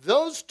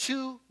 those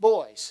two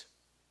boys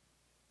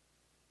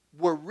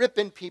were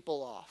ripping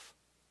people off.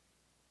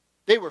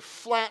 They were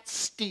flat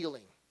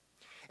stealing.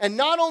 And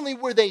not only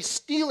were they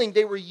stealing,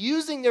 they were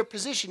using their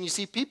position. You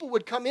see, people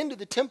would come into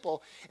the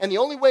temple, and the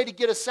only way to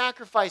get a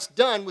sacrifice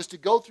done was to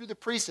go through the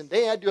priest, and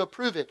they had to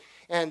approve it.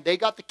 And they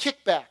got the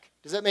kickback.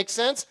 Does that make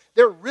sense?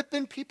 They're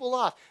ripping people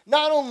off.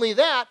 Not only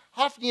that,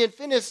 Hophni and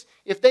Phinehas,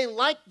 if they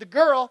liked the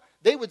girl,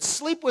 they would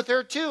sleep with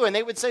her too. And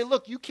they would say,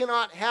 look, you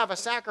cannot have a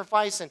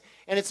sacrifice, and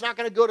it's not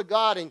going to go to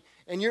God.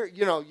 and you're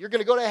going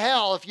to go to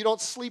hell if you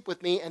don't sleep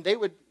with me. And they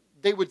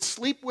would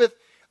sleep with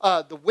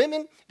the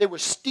women. They were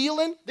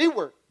stealing. They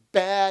were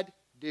bad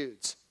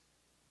dudes.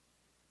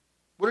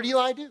 What did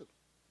Eli do?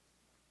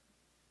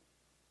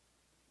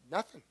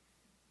 Nothing.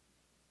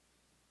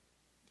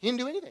 He didn't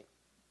do anything.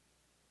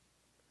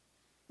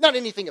 Not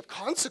anything of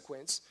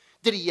consequence.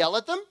 Did he yell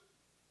at them?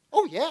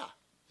 Oh, yeah.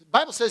 The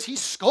Bible says he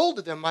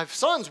scolded them. My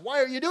sons,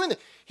 why are you doing this?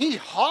 He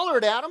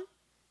hollered at them.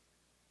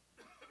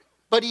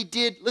 But he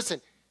did,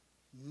 listen,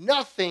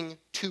 nothing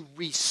to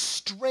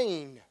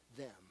restrain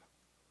them.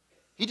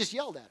 He just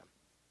yelled at them.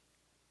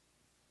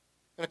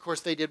 And, of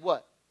course, they did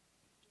what?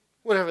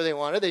 Whatever they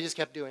wanted. They just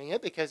kept doing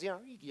it because, you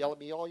can yell at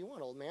me all you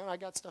want, old man. I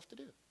got stuff to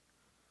do.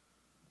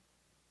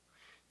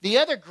 The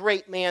other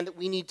great man that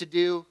we need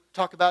to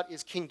talk about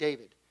is King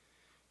David.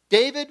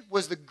 David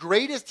was the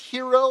greatest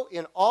hero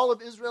in all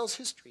of Israel's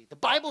history. The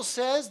Bible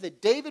says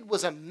that David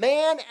was a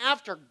man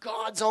after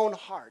God's own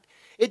heart.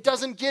 It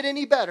doesn't get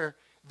any better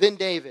than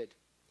David.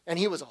 And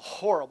he was a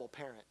horrible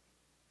parent.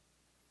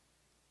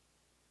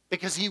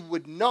 Because he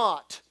would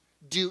not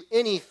do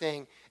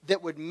anything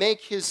that would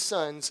make his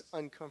sons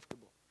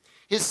uncomfortable.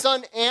 His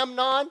son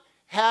Amnon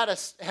had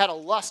a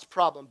lust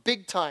problem,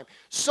 big time.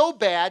 So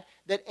bad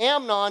that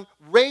Amnon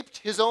raped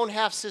his own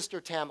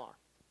half-sister Tamar.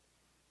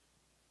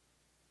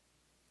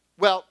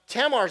 Well,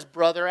 Tamar's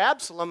brother,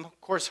 Absalom,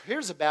 of course,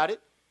 hears about it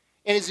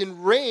and is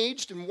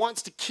enraged and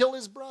wants to kill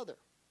his brother.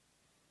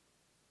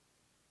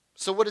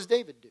 So what does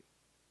David do?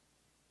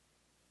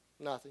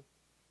 Nothing.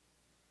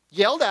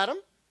 Yelled at him.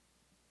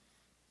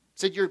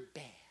 Said, you're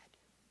bad.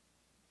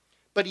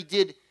 But he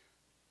did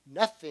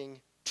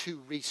nothing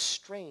to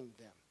restrain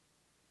them.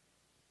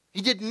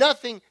 He did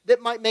nothing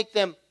that might make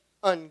them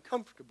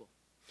uncomfortable.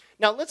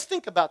 Now, let's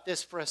think about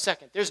this for a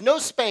second. There's no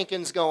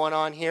spankings going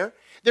on here.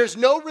 There's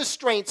no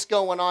restraints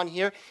going on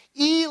here.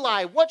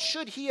 Eli, what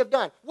should he have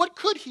done? What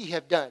could he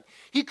have done?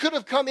 He could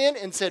have come in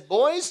and said,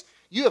 boys,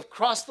 you have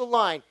crossed the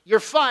line. You're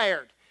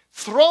fired.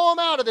 Throw them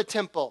out of the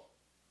temple.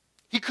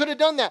 He could have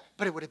done that,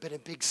 but it would have been a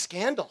big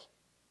scandal.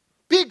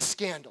 Big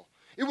scandal.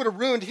 It would have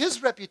ruined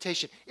his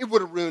reputation. It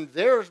would have ruined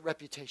their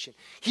reputation.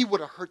 He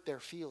would have hurt their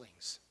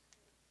feelings.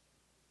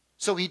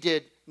 So he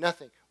did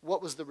nothing.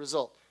 What was the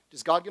result?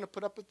 Is God going to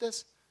put up with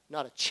this?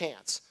 Not a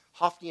chance.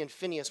 Hophni and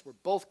Phinehas were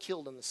both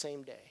killed on the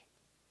same day.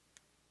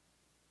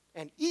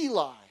 And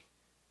Eli,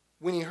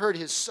 when he heard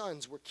his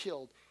sons were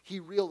killed, he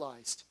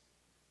realized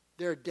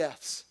their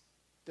deaths,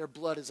 their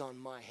blood is on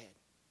my head.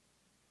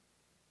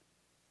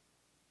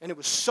 And it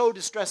was so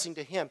distressing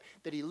to him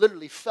that he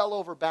literally fell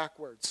over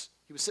backwards.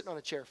 He was sitting on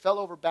a chair, fell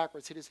over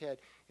backwards, hit his head,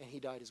 and he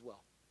died as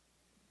well.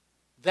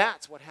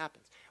 That's what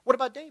happens. What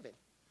about David?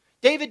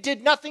 David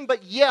did nothing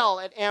but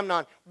yell at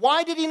Amnon.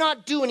 Why did he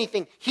not do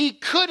anything? He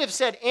could have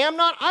said,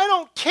 Amnon, I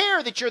don't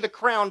care that you're the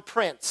crown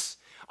prince.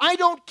 I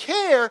don't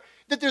care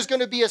that there's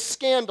going to be a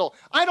scandal.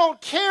 I don't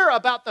care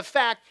about the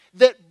fact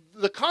that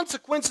the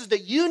consequences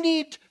that you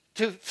need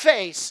to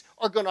face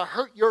are going to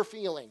hurt your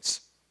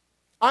feelings.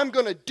 I'm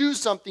going to do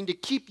something to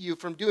keep you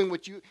from doing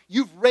what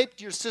you've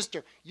raped your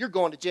sister. You're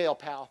going to jail,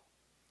 pal.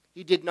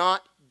 He did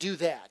not do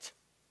that.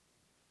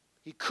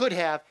 He could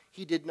have.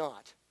 He did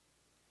not.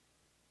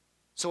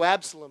 So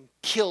Absalom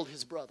killed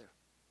his brother.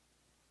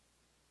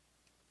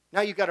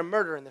 Now you've got a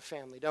murder in the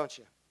family, don't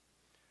you?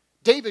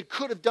 David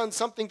could have done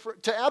something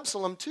to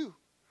Absalom too.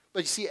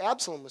 But you see,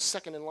 Absalom was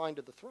second in line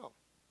to the throne.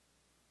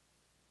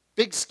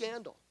 Big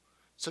scandal.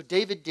 So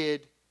David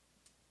did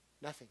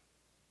nothing.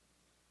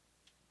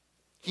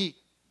 He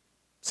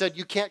said,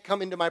 you can't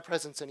come into my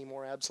presence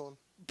anymore, Absalom.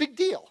 Big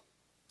deal.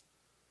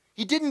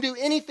 He didn't do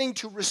anything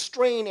to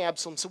restrain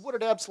Absalom. So what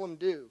did Absalom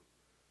do?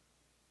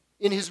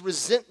 In his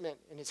resentment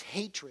and his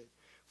hatred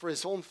for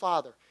his own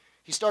father,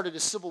 he started a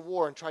civil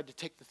war and tried to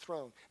take the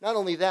throne. Not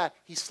only that,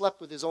 he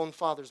slept with his own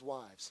father's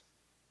wives.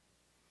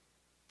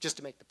 Just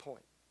to make the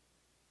point.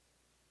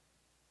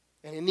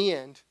 And in the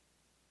end,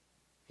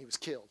 he was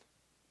killed.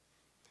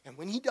 And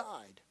when he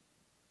died,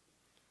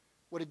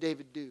 what did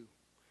David do?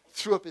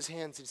 Threw up his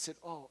hands and said,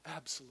 oh,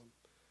 Absalom,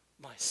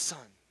 my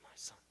son, my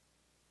son.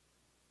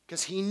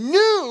 Because he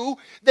knew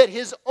that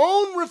his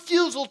own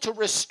refusal to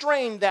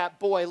restrain that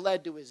boy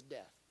led to his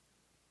death.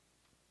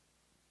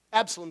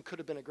 Absalom could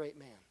have been a great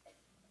man.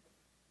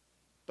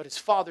 But his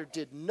father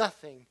did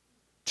nothing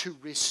to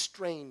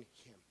restrain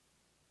him.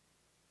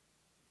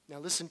 Now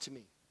listen to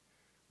me.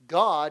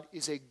 God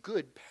is a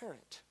good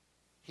parent.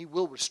 He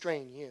will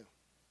restrain you.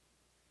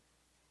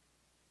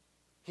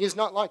 He is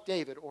not like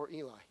David or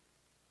Eli.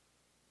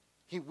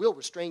 He will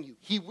restrain you.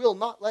 He will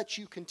not let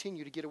you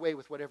continue to get away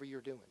with whatever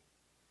you're doing.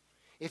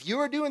 If you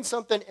are doing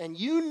something and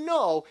you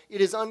know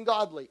it is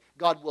ungodly,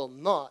 God will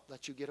not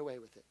let you get away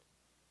with it.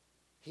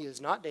 He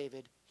is not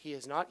David. He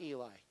is not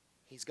Eli.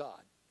 He's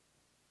God.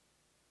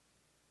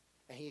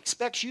 And he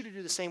expects you to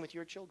do the same with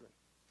your children.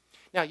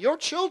 Now, your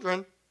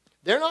children,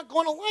 they're not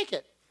going to like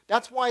it.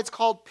 That's why it's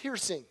called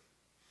piercing.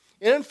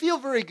 It doesn't feel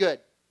very good.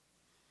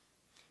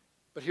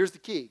 But here's the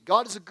key.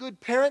 God is a good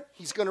parent.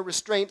 He's going to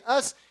restrain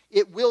us.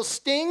 It will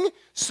sting,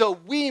 so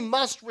we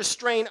must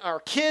restrain our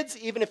kids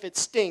even if it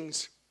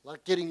stings.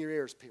 like getting your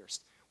ears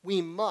pierced.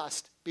 We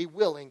must be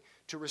willing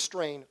to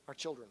restrain our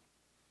children.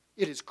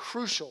 It is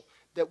crucial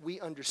that we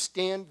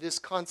understand this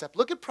concept.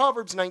 Look at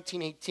Proverbs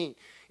 19:18.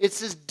 It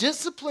says,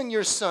 discipline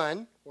your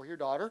son or your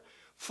daughter,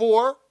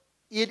 for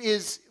in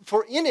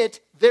it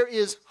there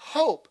is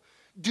hope.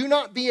 Do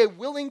not be a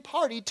willing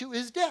party to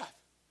his death.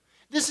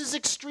 This is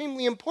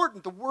extremely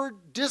important. The word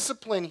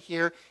discipline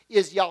here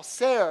is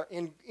yaser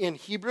in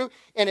Hebrew,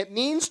 and it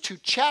means to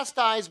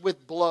chastise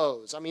with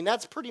blows. I mean,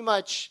 that's pretty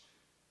much,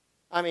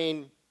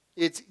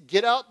 it's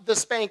get out the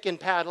spanking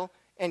paddle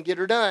and get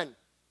her done.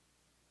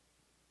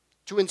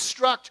 To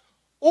instruct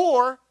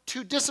or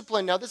to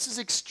discipline. Now, this is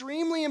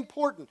extremely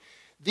important.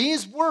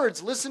 These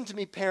words, listen to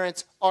me,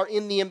 parents, are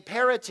in the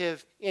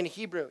imperative in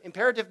Hebrew.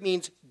 Imperative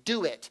means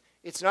do it.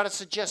 It's not a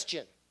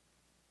suggestion.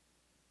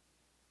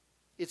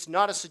 It's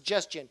not a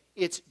suggestion.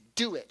 It's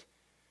do it.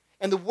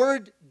 And the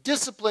word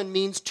discipline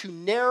means to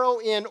narrow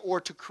in or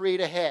to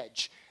create a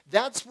hedge.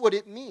 That's what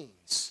it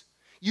means.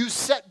 You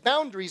set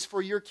boundaries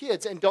for your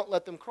kids and don't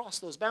let them cross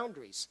those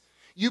boundaries.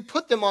 You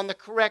put them on the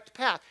correct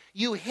path.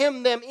 You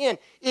hem them in.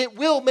 It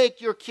will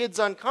make your kids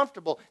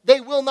uncomfortable.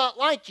 They will not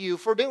like you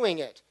for doing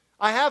it.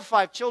 I have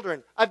 5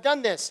 children. I've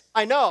done this.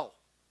 I know.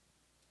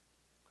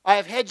 I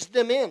have hedged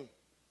them in.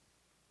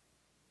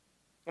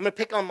 I'm going to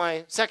pick on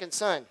my second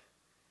son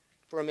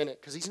for a minute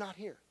because he's not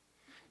here.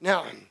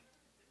 Now,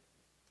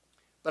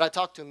 but I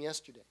talked to him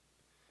yesterday.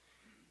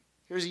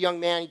 Here's a young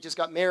man. He just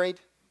got married,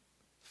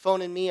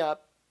 phoning me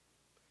up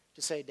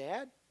to say,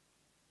 Dad,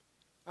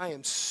 I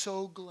am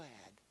so glad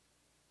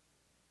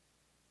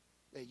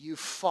that you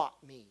fought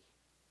me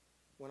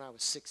when I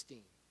was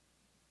 16.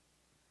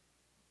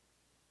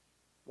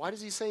 Why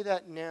does he say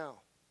that now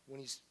when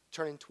he's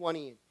turning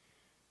 20 and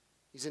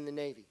he's in the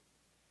Navy?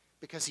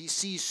 Because he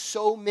sees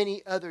so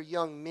many other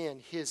young men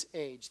his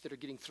age that are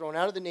getting thrown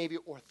out of the Navy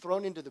or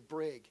thrown into the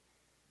brig.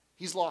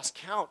 He's lost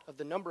count of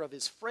the number of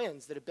his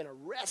friends that have been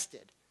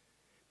arrested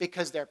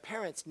because their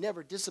parents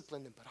never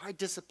disciplined them. But I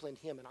disciplined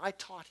him and I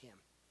taught him.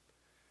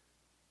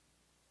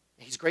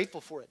 And he's grateful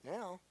for it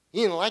now.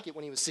 He didn't like it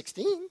when he was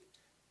 16.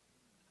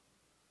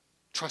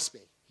 Trust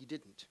me, he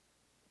didn't.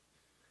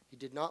 He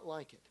did not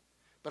like it.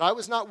 But I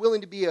was not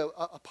willing to be a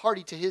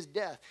party to his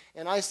death.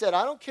 And I said,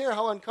 I don't care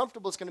how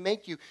uncomfortable it's going to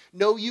make you.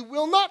 No, you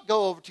will not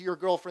go over to your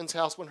girlfriend's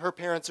house when her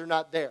parents are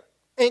not there.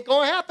 Ain't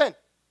going to happen.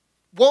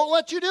 Won't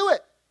let you do it.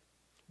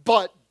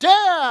 But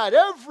Dad,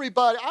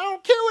 everybody, I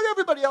don't care what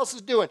everybody else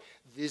is doing.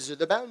 These are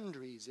the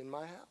boundaries in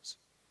my house.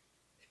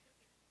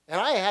 And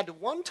I had to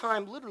one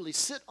time literally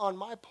sit on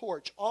my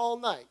porch all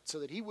night so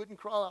that he wouldn't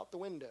crawl out the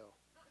window.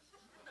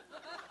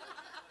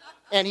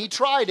 And he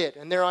tried it.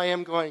 And there I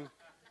am going,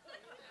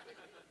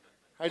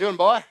 how you doing,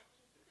 boy? And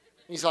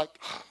he's like,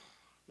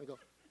 I go,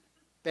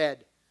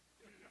 bed.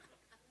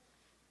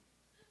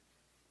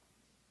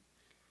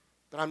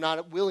 But I'm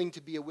not willing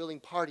to be a willing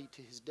party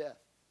to his death.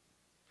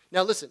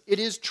 Now listen, it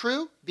is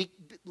true.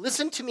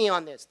 Listen to me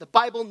on this. The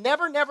Bible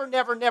never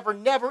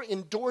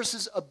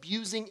endorses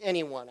abusing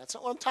anyone. That's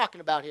not what I'm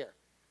talking about here.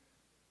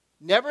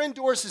 Never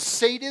endorses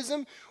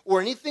sadism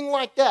or anything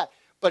like that.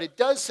 But it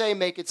does say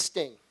make it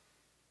sting.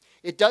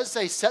 It does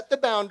say set the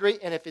boundary,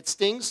 and if it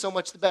stings, so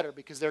much the better,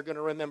 because they're going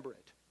to remember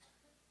it.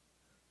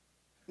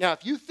 Now,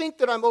 if you think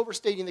that I'm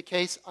overstating the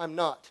case, I'm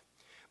not.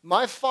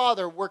 My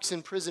father works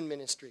in prison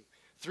ministry.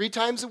 3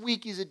 times a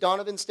week, he's at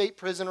Donovan State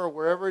Prison or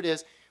wherever it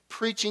is,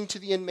 preaching to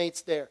the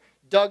inmates there.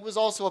 Doug was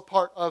also a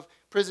part of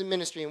prison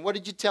ministry. And what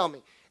did you tell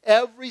me?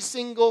 Every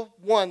single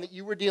one that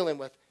you were dealing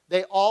with,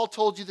 they all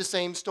told you the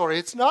same story.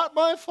 It's not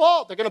my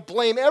fault. They're going to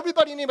blame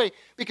everybody and anybody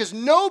because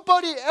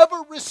nobody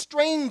ever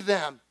restrained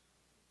them.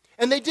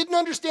 And they didn't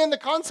understand the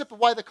concept of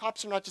why the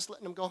cops are not just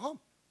letting them go home.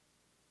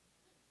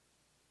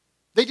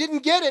 They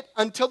didn't get it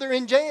until they're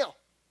in jail.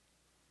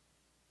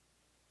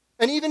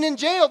 And even in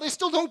jail, they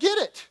still don't get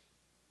it.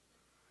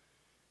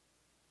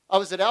 I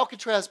was at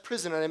Alcatraz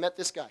prison and I met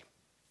this guy.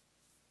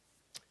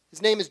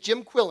 His name is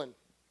Jim Quillen.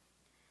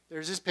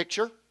 There's his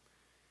picture.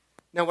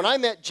 Now, when I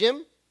met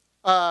Jim,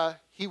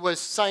 he was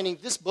signing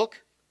this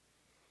book.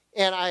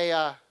 And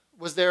I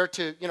was there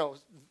to,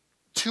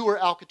 tour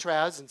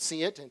Alcatraz and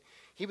see it. And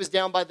he was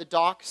down by the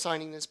dock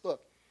signing this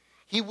book.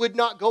 He would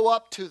not go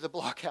up to the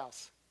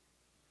blockhouse.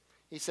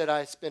 He said,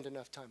 I spent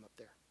enough time up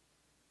there.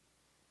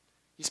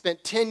 He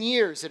spent 10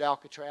 years at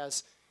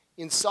Alcatraz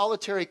in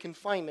solitary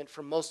confinement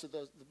for most of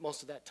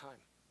that time.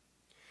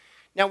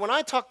 Now, when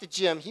I talked to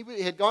Jim, he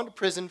had gone to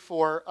prison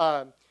for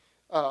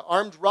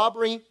armed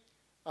robbery,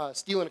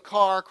 stealing a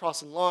car,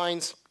 crossing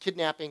lines,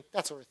 kidnapping,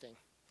 that sort of thing.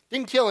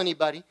 Didn't kill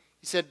anybody.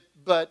 He said,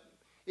 but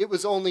it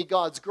was only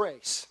God's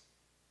grace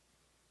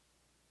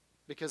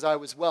because I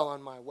was well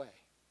on my way.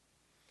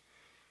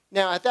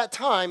 Now, at that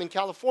time in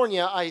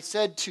California, I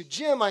said to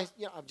Jim, I'm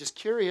just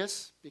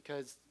curious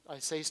because I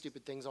say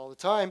stupid things all the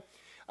time.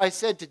 I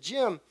said to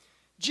Jim,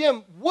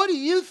 what do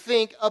you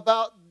think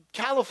about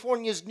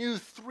California's new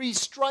 3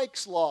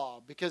 strikes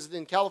law? Because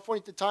in California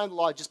at the time, the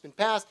law had just been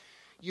passed.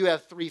 You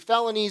have 3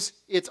 felonies,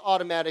 it's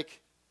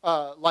automatic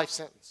life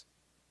sentence.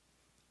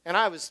 And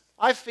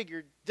I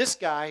figured this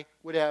guy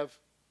would have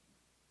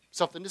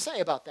something to say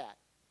about that.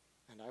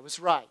 And I was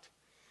right.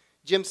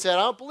 Jim said,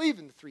 I don't believe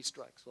in the 3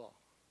 strikes law.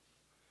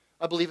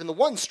 I believe in the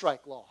 1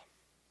 strike law.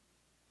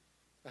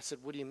 I said,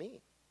 what do you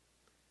mean?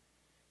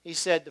 He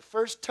said, the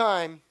first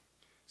time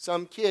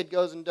some kid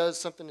goes and does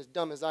something as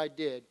dumb as I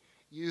did,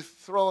 you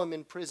throw him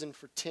in prison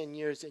for 10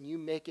 years and you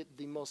make it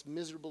the most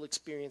miserable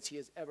experience he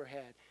has ever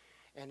had.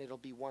 And it'll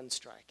be 1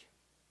 strike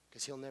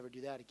because he'll never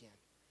do that again.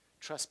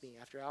 Trust me,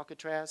 after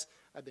Alcatraz,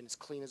 I've been as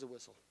clean as a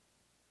whistle.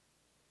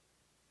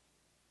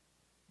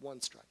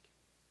 1 strike.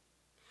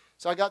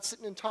 So I got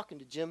sitting and talking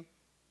to Jim,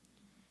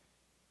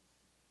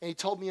 and he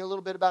told me a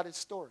little bit about his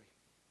story.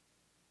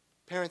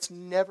 Parents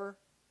never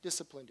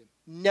disciplined him,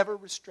 never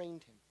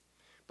restrained him.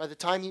 By the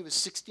time he was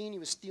 16, he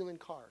was stealing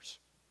cars.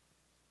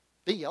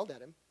 They yelled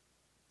at him,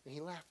 and he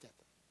laughed at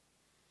them.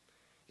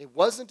 It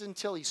wasn't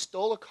until he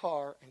stole a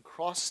car and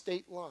crossed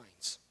state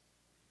lines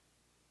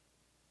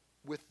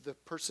with the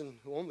person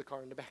who owned the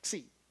car in the back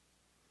seat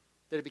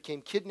that it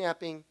became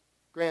kidnapping,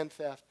 grand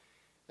theft,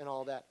 and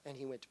all that, and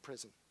he went to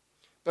prison.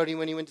 But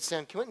when he went to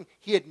San Quentin,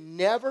 he had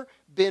never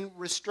been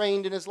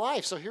restrained in his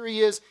life. So here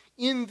he is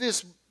in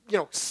this,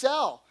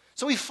 cell.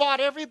 So he fought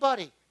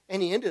everybody,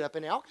 and he ended up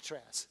in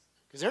Alcatraz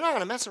because they're not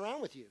going to mess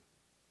around with you.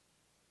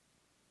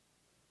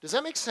 Does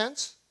that make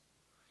sense?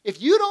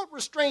 If you don't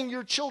restrain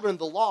your children,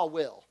 the law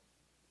will.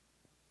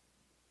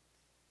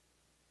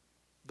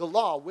 The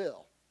law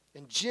will.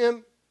 And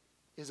Jim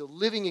is a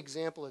living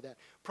example of that.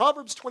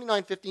 Proverbs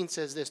 29:15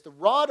 says this, the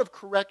rod of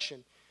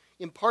correction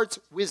imparts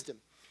wisdom,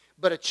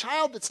 but a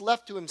child that's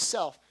left to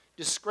himself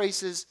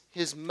disgraces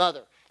his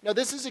mother. Now,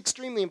 this is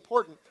extremely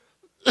important.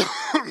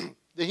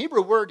 The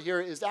Hebrew word here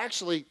is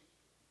actually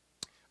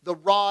the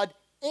rod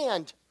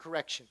and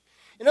correction.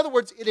 In other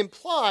words, it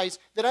implies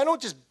that I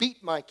don't just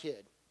beat my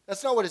kid.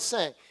 That's not what it's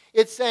saying.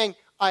 It's saying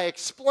I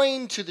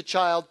explain to the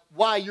child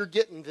why you're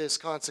getting this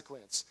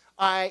consequence.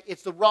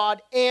 It's the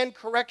rod and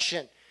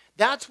correction.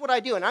 That's what I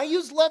do. And I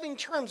use loving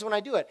terms when I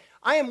do it.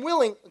 I am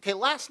willing. Okay,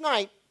 last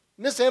night,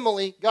 Miss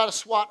Emily got a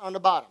swat on the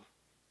bottom.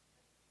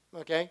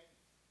 Okay?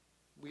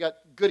 We got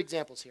good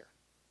examples here.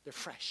 They're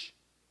fresh.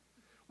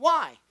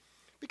 Why?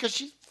 Because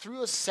she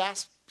threw a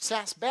sass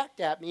back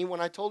at me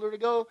when I told her to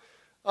go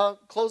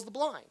close the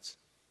blinds.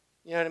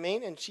 You know what I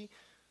mean? And she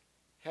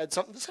had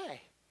something to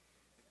say.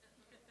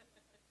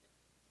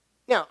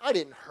 Now, I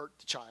didn't hurt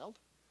the child,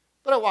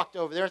 but I walked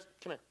over there.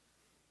 Come here.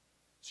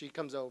 She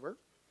comes over,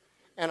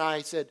 and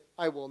I said,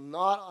 I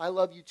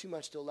love you too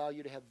much to allow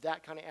you to have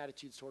that kind of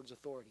attitude towards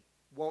authority.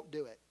 Won't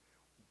do it.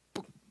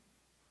 Boom.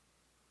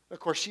 Of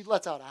course, she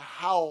lets out a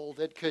howl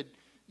that could,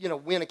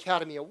 win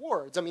Academy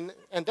Awards. And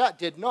that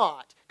did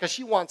not, because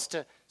she wants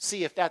to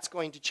see if that's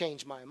going to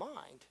change my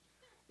mind.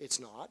 It's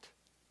not,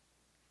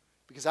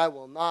 because I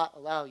will not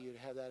allow you to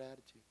have that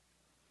attitude.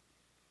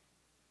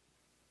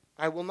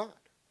 I will not.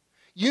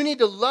 You need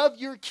to love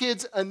your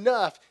kids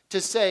enough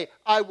to say,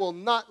 I will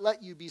not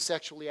let you be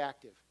sexually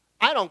active.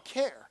 I don't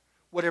care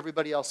what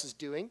everybody else is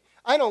doing.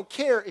 I don't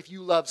care if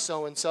you love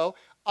so-and-so.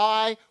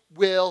 I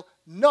will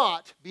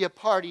not be a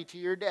party to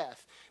your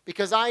death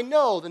because I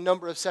know the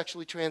number of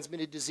sexually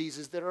transmitted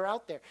diseases that are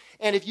out there.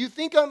 And if you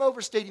think I'm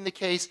overstating the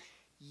case,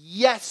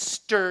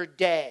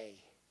 yesterday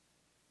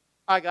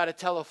I got a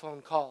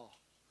telephone call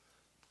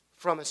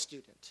from a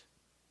student.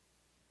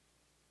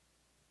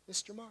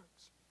 Mr.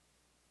 Marks,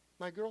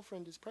 my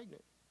girlfriend is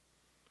pregnant.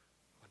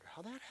 I wonder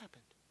how that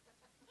happened.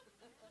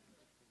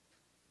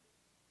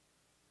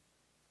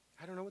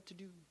 I don't know what to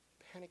do.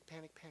 Panic,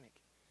 panic, panic.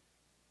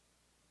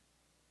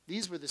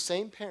 These were the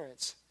same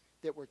parents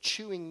that were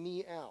chewing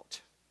me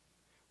out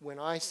when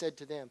I said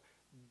to them,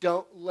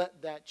 don't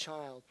let that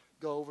child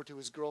go over to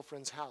his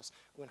girlfriend's house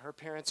when her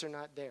parents are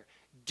not there.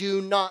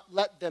 Do not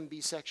let them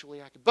be sexually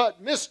active.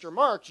 But, Mr.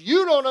 Marks,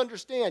 you don't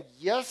understand.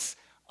 Yes,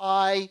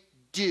 I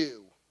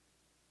do.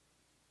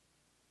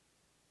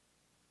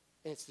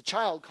 And it's the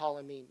child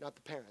calling me, not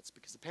the parents,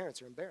 because the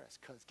parents are embarrassed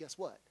because guess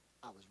what?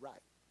 I was right.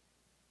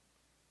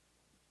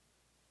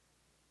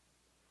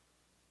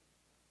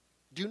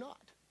 Do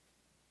not.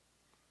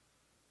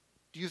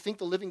 Do you think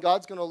the living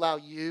God's going to allow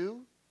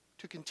you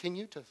to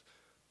continue to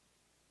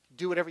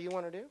do whatever you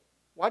want to do?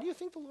 Why do you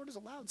think the Lord has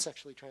allowed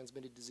sexually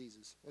transmitted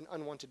diseases and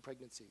unwanted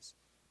pregnancies?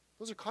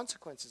 Those are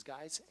consequences,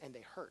 guys, and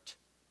they hurt.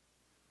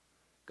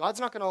 God's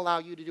not going to allow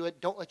you to do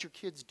it. Don't let your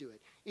kids do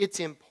it.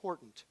 It's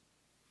important.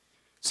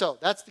 So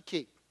that's the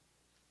key.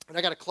 And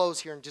I got to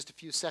close here in just a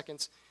few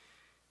seconds.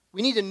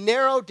 We need to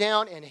narrow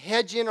down and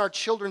hedge in our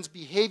children's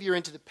behavior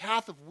into the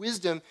path of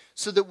wisdom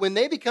so that when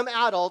they become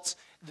adults,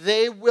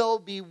 they will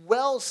be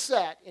well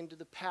set into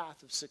the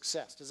path of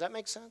success. Does that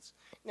make sense?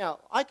 Now,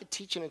 I could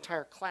teach an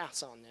entire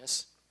class on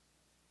this,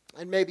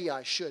 and maybe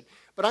I should,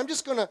 but I'm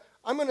going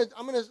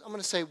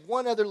to say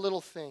one other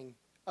little thing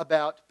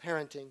about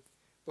parenting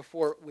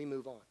before we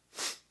move on.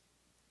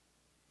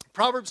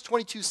 Proverbs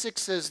 22:6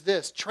 says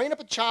this, train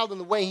up a child in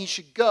the way he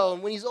should go,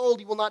 and when he's old,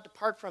 he will not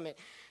depart from it.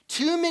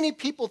 Too many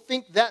people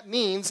think that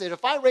means that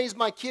if I raise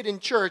my kid in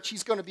church,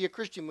 he's going to be a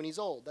Christian when he's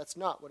old. That's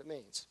not what it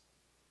means.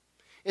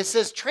 It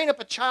says, train up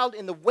a child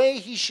in the way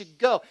he should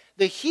go.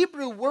 The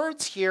Hebrew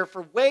words here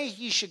for way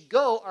he should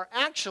go are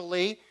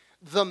actually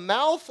the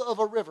mouth of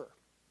a river.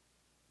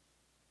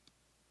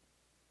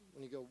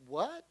 And you go,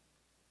 what?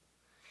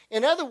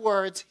 In other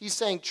words, he's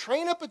saying,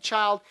 train up a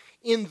child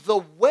in the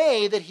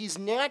way that he's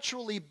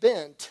naturally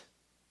bent.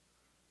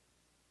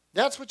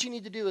 That's what you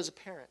need to do as a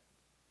parent.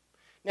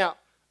 Now,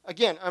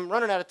 again, I'm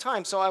running out of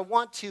time, so I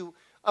want to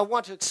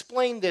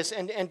explain this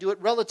and do it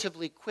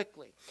relatively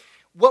quickly.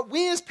 What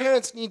we as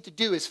parents need to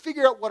do is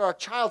figure out what our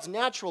child's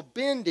natural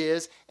bend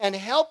is and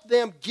help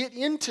them get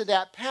into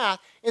that path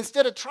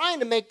instead of trying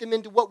to make them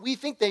into what we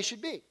think they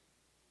should be.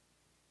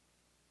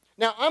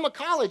 Now, I'm a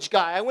college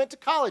guy. I went to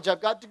college.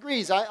 I've got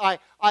degrees. I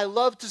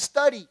love to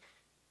study.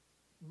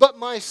 But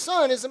my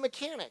son is a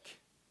mechanic.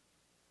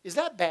 Is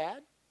that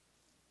bad?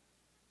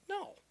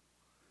 No.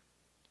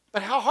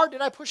 But how hard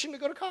did I push him to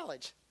go to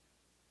college?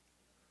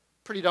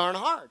 Pretty darn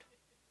hard.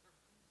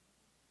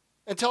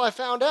 Until I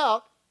found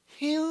out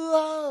he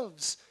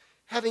loves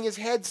having his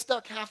head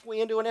stuck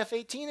halfway into an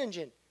F-18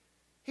 engine.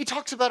 He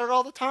talks about it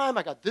all the time.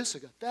 I got this, I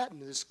got that,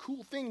 and this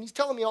cool thing. And he's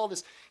telling me all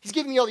this. He's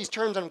giving me all these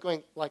terms, and I'm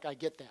going, like, I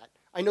get that.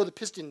 I know the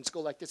pistons go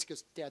like this. He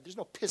goes, Dad, there's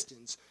no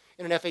pistons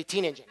in an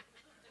F-18 engine.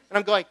 And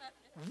I'm going,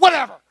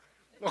 whatever.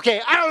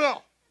 Okay, I don't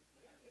know.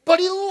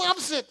 But he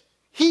loves it.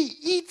 He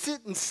eats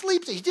it and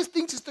sleeps it. He just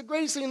thinks it's the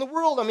greatest thing in the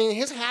world. I mean,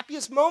 his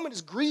happiest moment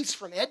is grease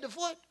from head to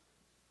foot.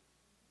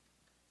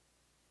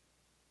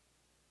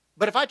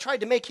 But if I tried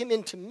to make him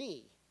into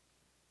me,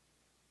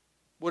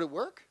 would it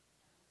work?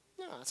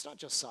 No, that's not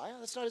Josiah.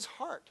 That's not his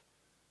heart.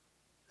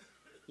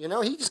 You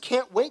know, he just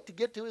can't wait to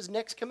get to his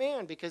next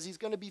command because he's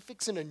going to be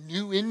fixing a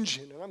new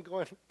engine. And I'm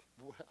going,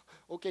 well,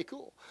 okay,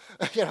 cool.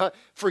 You know,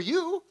 for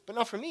you, but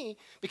not for me,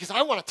 because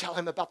I want to tell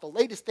him about the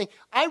latest thing.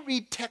 I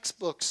read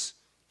textbooks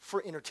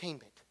for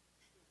entertainment.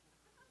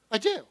 I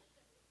do.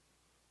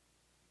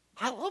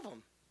 I love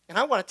them. And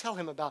I want to tell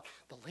him about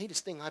the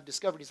latest thing I've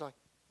discovered. He's like,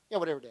 yeah,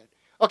 whatever, Dad.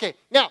 Okay,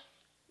 now,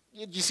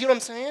 you see what I'm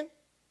saying?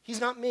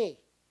 He's not me.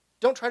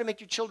 Don't try to make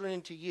your children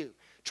into you.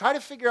 Try to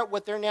figure out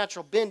what their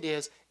natural bend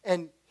is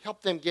and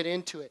help them get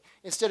into it.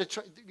 Instead of,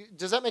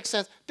 does that make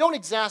sense? Don't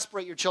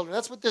exasperate your children.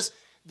 That's what this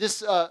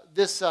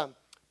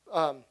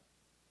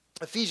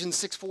Ephesians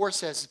 6:4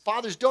 says.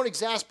 Fathers, don't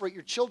exasperate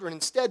your children.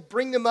 Instead,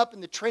 bring them up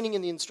in the training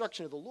and the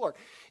instruction of the Lord.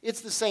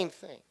 It's the same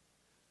thing.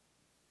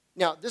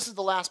 Now, this is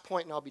the last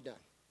point, and I'll be done.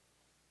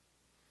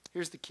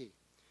 Here's the key.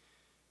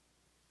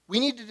 We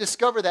need to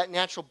discover that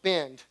natural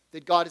bend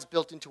that God has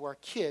built into our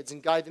kids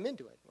and guide them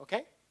into it,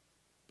 okay?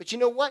 But you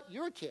know what?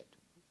 You're a kid,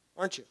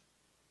 aren't you?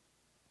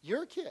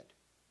 You're a kid.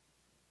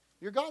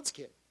 You're God's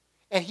kid.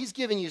 And he's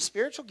given you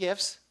spiritual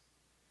gifts,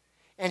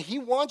 and he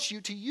wants you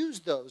to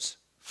use those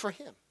for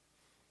him.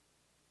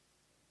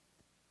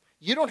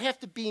 You don't have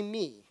to be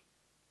me.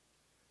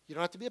 You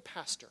don't have to be a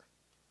pastor.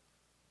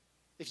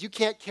 If you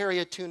can't carry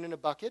a tune in a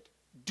bucket,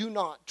 do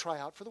not try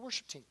out for the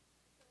worship team.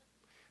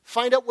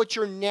 Find out what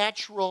your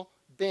natural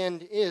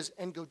bend is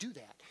and go do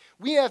that.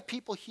 We have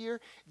people here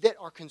that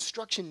are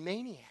construction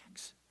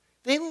maniacs.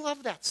 They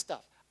love that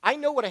stuff. I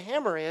know what a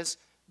hammer is,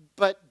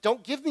 but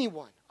don't give me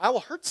one. I will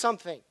hurt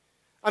something.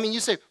 I mean, you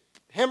say,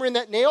 hammer in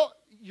that nail,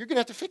 you're going to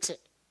have to fix it.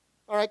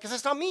 All right, because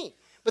that's not me.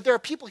 But there are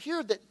people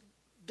here that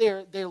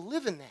they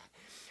live in that.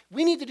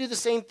 We need to do the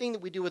same thing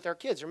that we do with our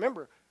kids.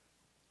 Remember,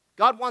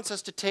 God wants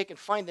us to take and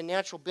find the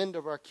natural bend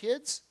of our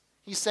kids.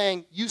 He's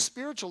saying, you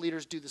spiritual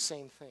leaders do the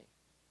same thing.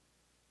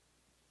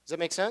 Does that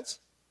make sense?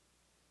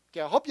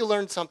 Okay, I hope you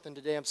learned something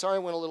today. I'm sorry I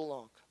went a little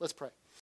long. Let's pray.